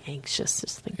getting anxious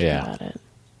just thinking about it.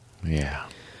 Yeah.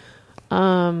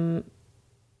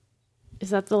 Is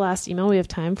that the last email we have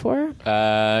time for?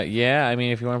 Yeah,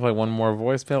 if you want to play one more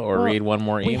voicemail or Well, read one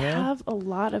more We email, have a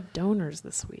lot of donors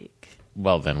this week.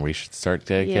 well, then we should start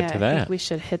to get to I that. think we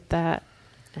should hit that.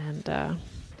 And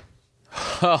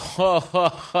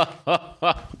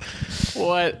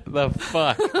What the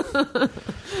fuck?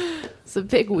 it's a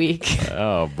big week.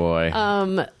 Oh, boy.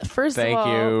 First Thank of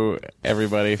all, you,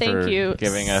 everybody, thank for you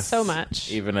giving us so much.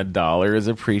 Even $1 is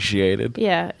appreciated.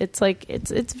 Yeah, it's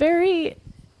it's very.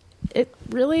 It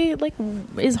really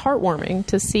is heartwarming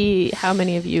to see how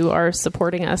many of you are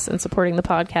supporting us and supporting the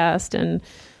podcast and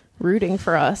rooting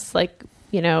for us.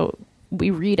 We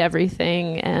read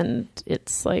everything, and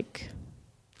it's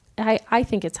I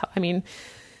think it's.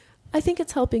 I think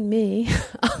it's helping me.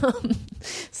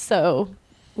 So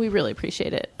we really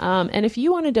appreciate it. And if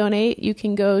you want to donate, you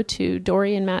can go to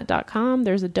DoryandMatt.com.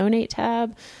 There's a donate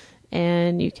tab,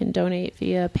 and you can donate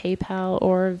via PayPal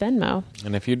or Venmo.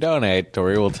 And if you donate,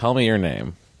 Dory will tell me your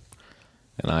name,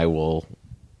 and I will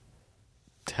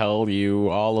tell you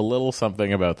all a little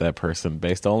something about that person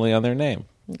based only on their name.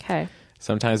 Okay.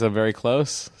 Sometimes I'm very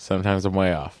close. Sometimes I'm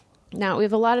way off. Now, we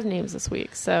have a lot of names this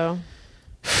week, so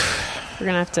we're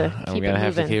going to have to keep it moving. I'm going to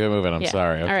have to keep it moving. I'm Yeah.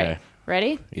 sorry. Okay. All right.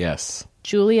 Ready? Yes.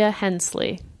 Julia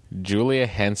Hensley. Julia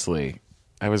Hensley.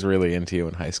 I was really into you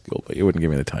in high school, but you wouldn't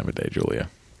give me the time of day, Julia.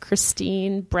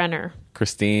 Christine Brenner.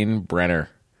 Christine Brenner.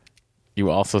 You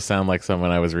also sound like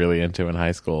someone I was really into in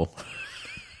high school.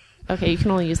 Okay, you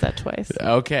can only use that twice.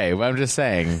 Okay, but I'm just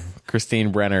saying,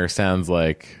 Christine Brenner sounds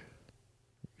like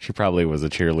she probably was a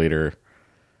cheerleader,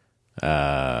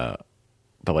 but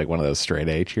one of those straight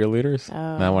A cheerleaders,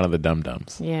 not one of the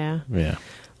dum-dums. Yeah. Yeah.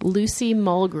 Lucy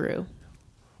Mulgrew.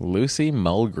 Lucy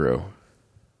Mulgrew.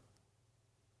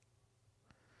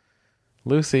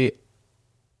 Lucy,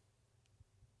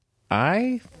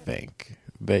 I think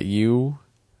that you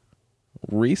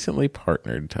recently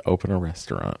partnered to open a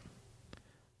restaurant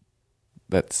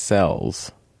that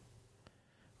sells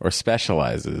or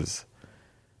specializes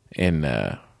in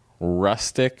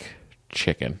rustic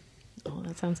chicken. Oh,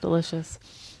 that sounds delicious.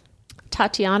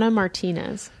 Tatiana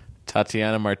Martinez.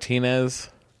 Tatiana Martinez,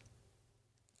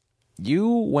 you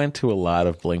went to a lot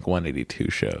of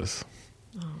Blink-182 shows.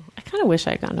 I kind of wish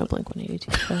I had gone to a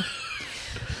Blink-182 show.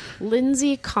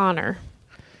 Lindsay Connor.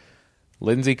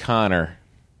 Lindsay Connor,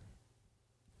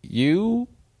 you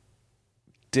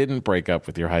didn't break up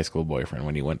with your high school boyfriend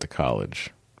when you went to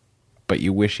college, but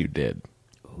you wish you did.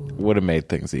 Would have made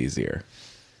things easier.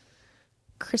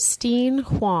 Christine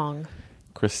Huang.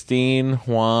 Christine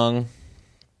Huang,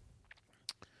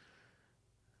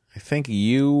 I think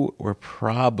you were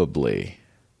probably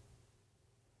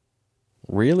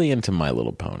really into My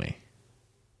Little Pony.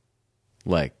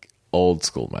 Like old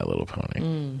school My Little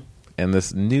Pony. And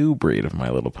this new breed of My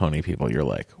Little Pony people, you're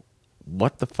like,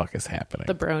 what the fuck is happening?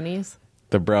 The Bronies.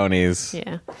 The bronies,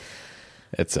 Yeah.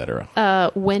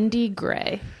 etc. Wendy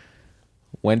Gray.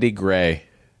 Wendy Gray,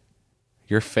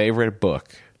 your favorite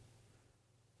book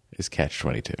is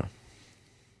Catch-22.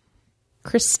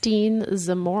 Christine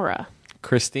Zamora.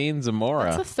 Christine Zamora.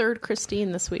 That's the third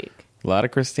Christine this week. A lot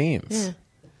of Christines. Yeah.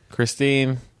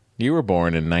 Christine, you were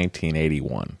born in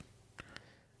 1981.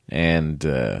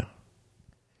 And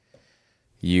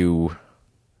you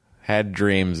had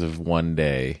dreams of one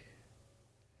day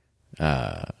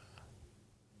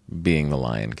being the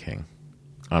Lion King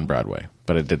on Broadway,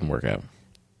 but it didn't work out.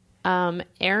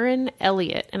 Erin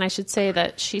Elliott. And I should say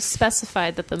that she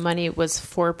specified that the money was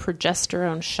for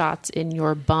progesterone shots in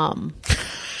your bum.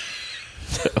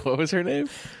 What was her name?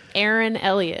 Erin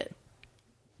Elliott.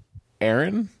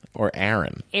 Erin or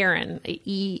Aaron? Erin.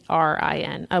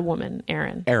 E-R-I-N. A woman.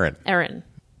 Erin. Erin. Erin.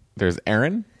 There's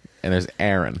Erin and there's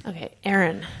Aaron. Okay,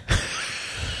 Aaron.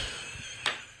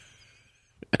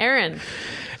 Aaron,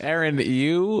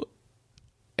 you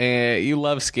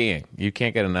love skiing. You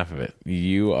can't get enough of it.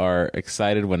 You are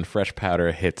excited when fresh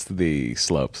powder hits the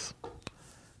slopes.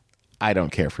 I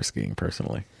don't care for skiing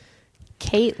personally.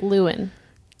 Kate Lewin.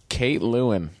 Kate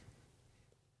Lewin.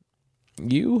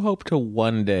 You hope to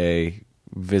one day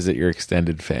visit your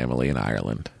extended family in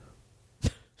Ireland.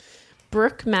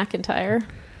 Brooke McIntyre.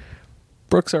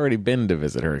 Brooke's already been to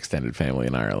visit her extended family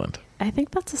in Ireland. I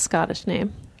think that's a Scottish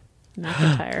name.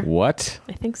 McIntyre. What?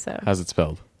 I think so. How's it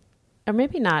spelled? Or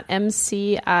maybe not.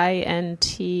 McIntyre.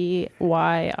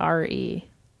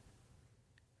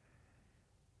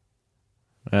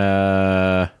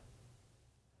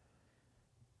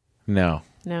 No.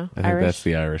 No. I think that's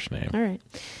the Irish name. All right.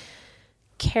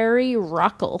 Carrie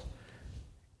Rockle.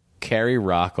 Carrie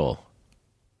Rockle.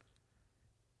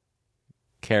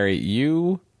 Carrie,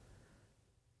 you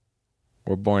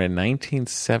were born in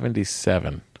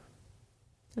 1977.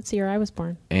 That's the year I was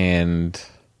born. And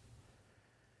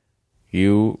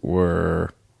you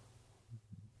were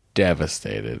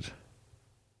devastated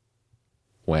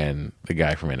when the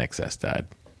guy from NXS died.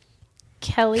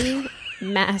 Kelly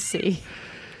Massey.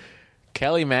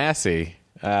 Kelly Massey.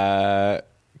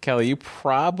 Kelly, you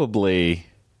probably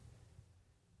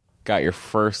got your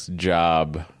first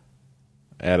job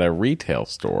at a retail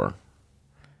store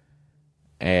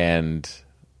and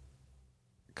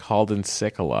called in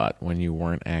sick a lot when you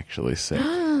weren't actually sick.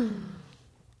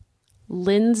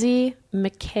 Lindsay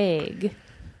McCaig.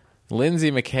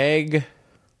 Lindsay McCaig.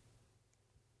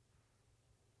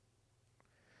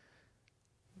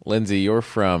 Lindsay, you're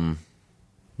from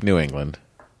New England,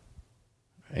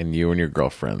 and you and your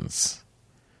girlfriends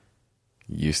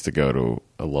used to go to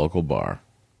a local bar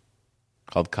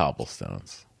called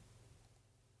Cobblestones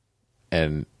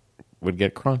and would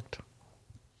get crunked.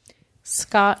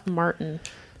 Scott Martin.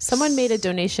 Someone made a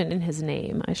donation in his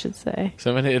name, I should say.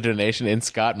 Someone made a donation in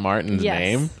Scott Martin's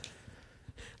name?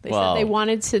 They said they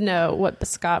wanted to know what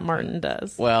Scott Martin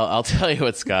does. Well, I'll tell you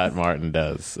what Scott Martin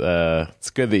does. It's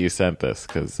good that you sent this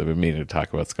because I've been meaning to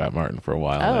talk about Scott Martin for a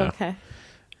while now.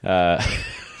 Okay.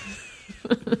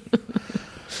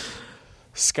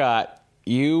 Scott,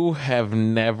 you have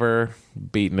never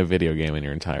beaten a video game in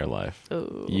your entire life.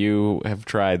 Ooh. You have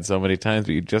tried so many times,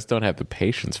 but you just don't have the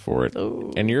patience for it.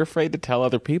 Ooh. And you're afraid to tell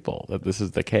other people that this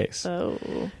is the case.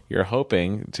 Oh. You're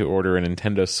hoping to order a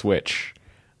Nintendo Switch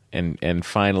and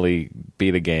finally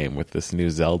beat a game with this new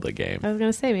Zelda game. I was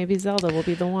going to say, maybe Zelda will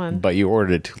be the one. But you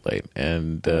ordered it too late,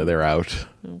 and they're out.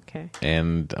 Okay.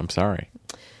 And I'm sorry.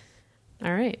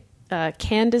 All right.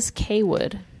 Candace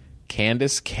Kaywood.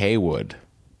 Candace Kaywood.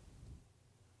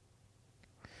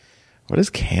 What does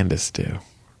Candace do?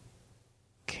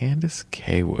 Candace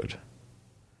Kaywood.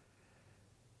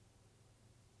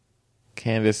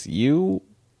 Candace, you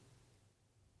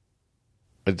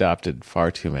adopted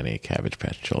far too many Cabbage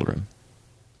Patch children.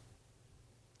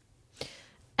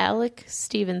 Alec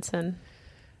Stevenson.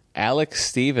 Alec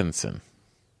Stevenson.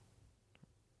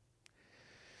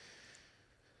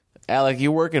 Alec,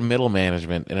 you work in middle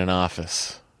management in an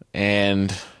office,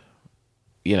 and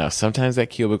you know, sometimes that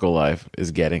cubicle life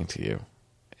is getting to you,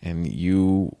 and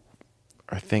you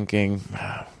are thinking,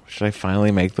 should I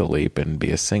finally make the leap and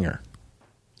be a singer?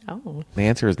 Oh. The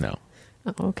answer is no.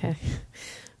 Oh, okay.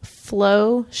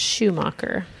 Flo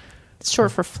Schumacher. It's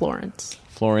short for Florence.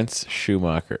 Florence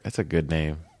Schumacher. That's a good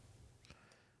name.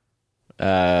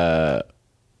 All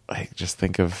I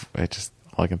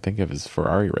can think of is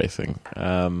Ferrari racing.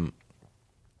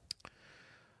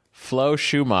 Flo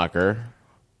Schumacher.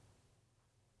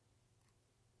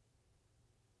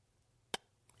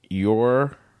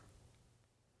 You're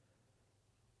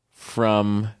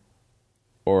from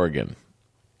Oregon,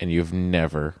 and you've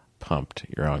never pumped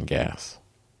your own gas.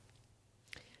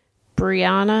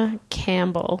 Brianna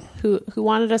Campbell, who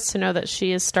wanted us to know that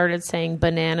she has started saying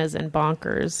bananas and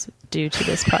bonkers due to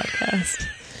this podcast.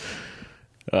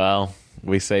 Well,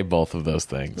 we say both of those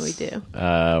things. We do.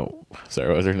 Sorry,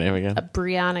 what was her name again?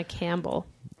 Brianna Campbell.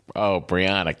 Oh,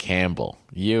 Brianna Campbell.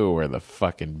 You were the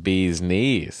fucking bee's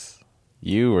knees.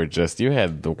 You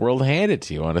had the world handed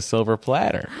to you on a silver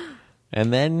platter.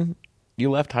 And then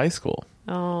you left high school.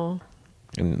 Oh.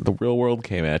 And the real world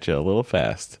came at you a little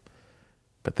fast.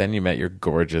 But then you met your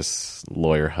gorgeous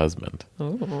lawyer husband.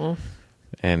 Oh.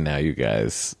 And now you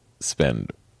guys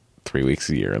spend 3 weeks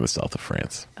a year in the south of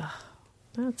France. Oh,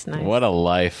 that's nice. What a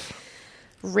life.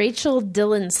 Rachel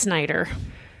Dillon Snyder.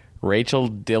 Rachel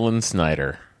Dillon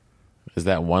Snyder. Is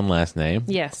that one last name?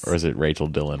 Yes. Or is it Rachel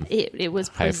Dillon? It was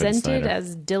Hyphen presented Snyder?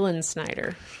 as Dillon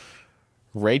Snyder.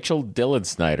 Rachel Dillon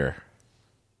Snyder.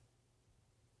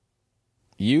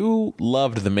 You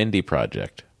loved The Mindy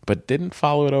Project, but didn't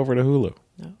follow it over to Hulu.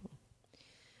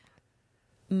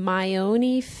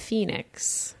 Myone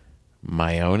Phoenix.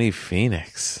 Myone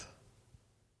Phoenix.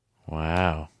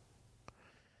 Wow.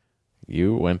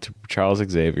 You went to Charles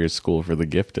Xavier's School for the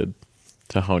Gifted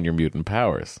to hone your mutant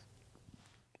powers.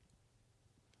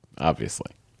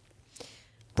 Obviously.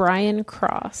 Brian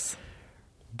Cross.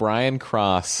 Brian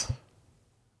Cross.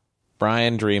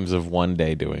 Brian dreams of one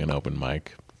day doing an open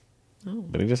mic. Oh.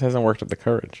 But he just hasn't worked up the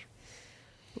courage.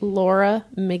 Laura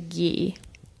McGee.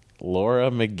 Laura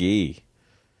McGee.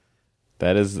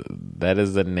 That is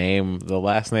the name. The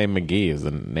last name McGee is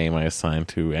the name I assign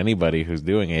to anybody who's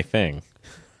doing a thing.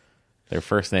 Their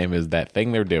first name is that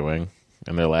thing they're doing,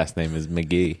 and their last name is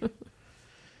McGee.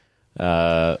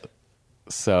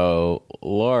 So,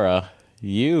 Laura,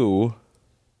 your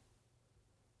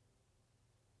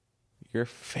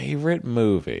favorite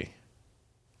movie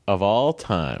of all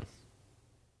time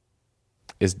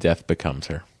is Death Becomes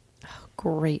Her. Oh,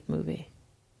 great movie.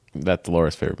 That's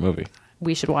Laura's favorite movie.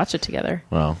 We should watch it together.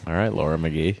 Well, all right, Laura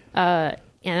McGee. And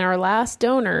our last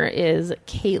donor is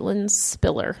Caitlin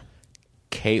Spiller.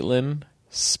 Caitlin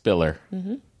Spiller.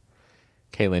 Mm-hmm.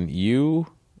 Caitlin,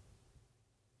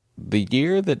 the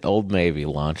year that Old Navy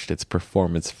launched its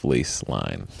Performance Fleece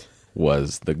line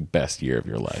was the best year of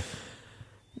your life.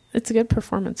 It's a good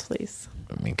performance fleece.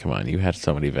 I mean, come on. You had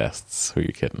so many vests. Who are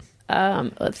you kidding?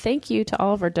 Thank you to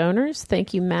all of our donors.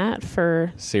 Thank you, Matt,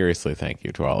 for... Seriously, thank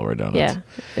you to all of our donors. Yeah,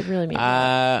 it really means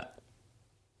I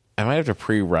might have to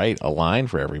pre-write a line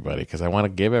for everybody because I want to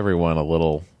give everyone a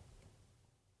little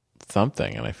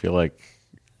something, and I feel like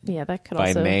that could by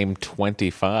also... name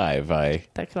 25,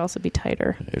 that could also be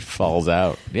tighter. It falls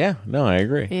out. Yeah, no, I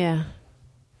agree. Yeah.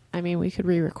 I mean, we could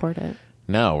re-record it.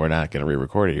 No, we're not going to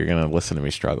re-record it. You're going to listen to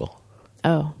me struggle.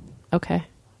 Oh, okay.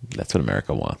 That's what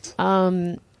America wants.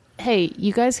 Hey,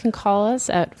 you guys can call us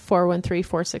at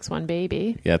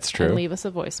 413-461-BABY. Yeah, that's true. And leave us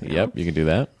a voicemail. Yep, you can do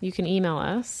that. You can email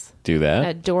us. Do that.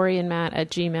 At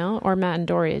DoryandMatt@gmail or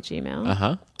MattandDory@gmail.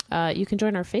 Uh-huh. You can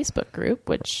join our Facebook group,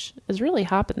 which is really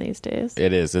hopping these days.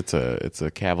 It is. It's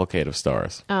a cavalcade of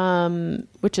stars.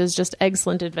 Which is just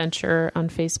Excellent Adventure on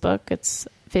Facebook. It's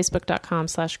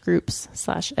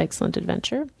facebook.com/groups/Excellent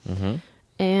Adventure. Mm-hmm.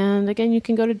 And again, you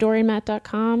can go to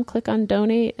DoryandMatt.com, click on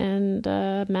donate, and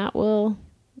Matt will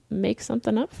make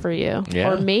something up for you.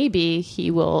 Yeah. Or maybe he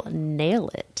will nail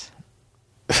it.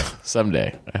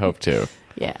 Someday. I hope to.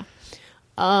 Yeah.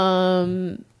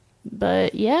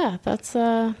 But yeah, that's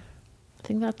I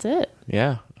think that's it.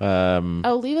 Yeah.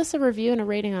 Leave us a review and a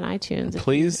rating on iTunes.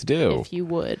 Please do. If you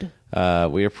would.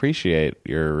 We appreciate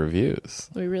your reviews.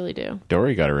 We really do.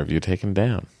 Dory got a review taken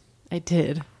down. I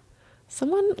did.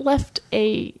 Someone left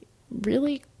a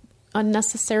really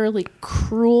unnecessarily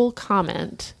cruel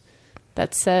comment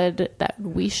that said that that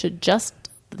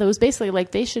was basically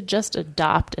like they should just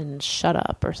adopt and shut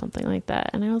up or something like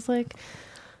that. And I was like,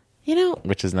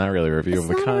 which is not really a review of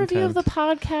the content. It's not a review of the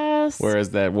podcast. Whereas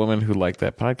that woman who liked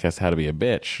that podcast, How to Be a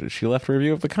Bitch, she left a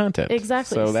review of the content.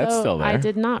 Exactly. So that's still there. I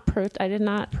did not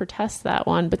protest that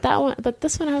one, but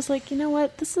this one I was like, you know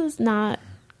what? This is not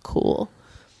cool.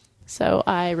 So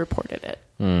I reported it.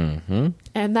 Mm-hmm.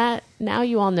 And that now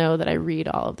you all know that I read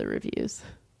all of the reviews.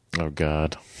 Oh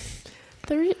God.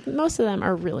 Most of them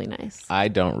are really nice. I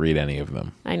don't read any of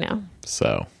them. I know.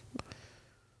 So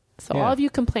all of you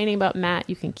complaining about Matt,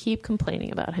 you can keep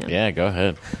complaining about him. Yeah, go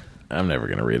ahead. I'm never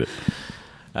going to read it.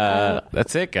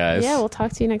 That's it, guys. Yeah, we'll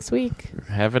talk to you next week.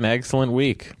 Have an excellent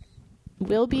week.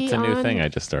 We'll be It's a new thing I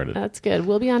just started. That's good.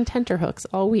 We'll be on tenterhooks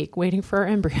all week waiting for our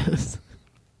embryos.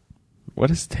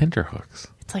 What is tenterhooks?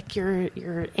 It's like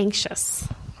you're anxious.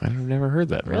 I've never heard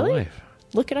that in my life.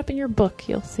 Look it up in your book.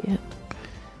 You'll see it.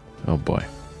 Oh, boy.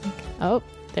 Oh,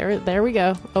 there we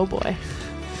go. Oh, boy.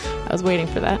 I was waiting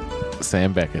for that.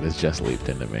 Sam Beckett has just leaped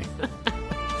into me.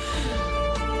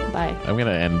 Bye. I'm going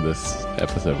to end this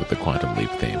episode with the Quantum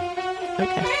Leap theme.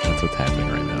 Okay. That's what's happening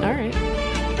right now. All right.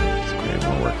 Just creating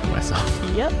more work for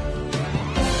myself. Yep.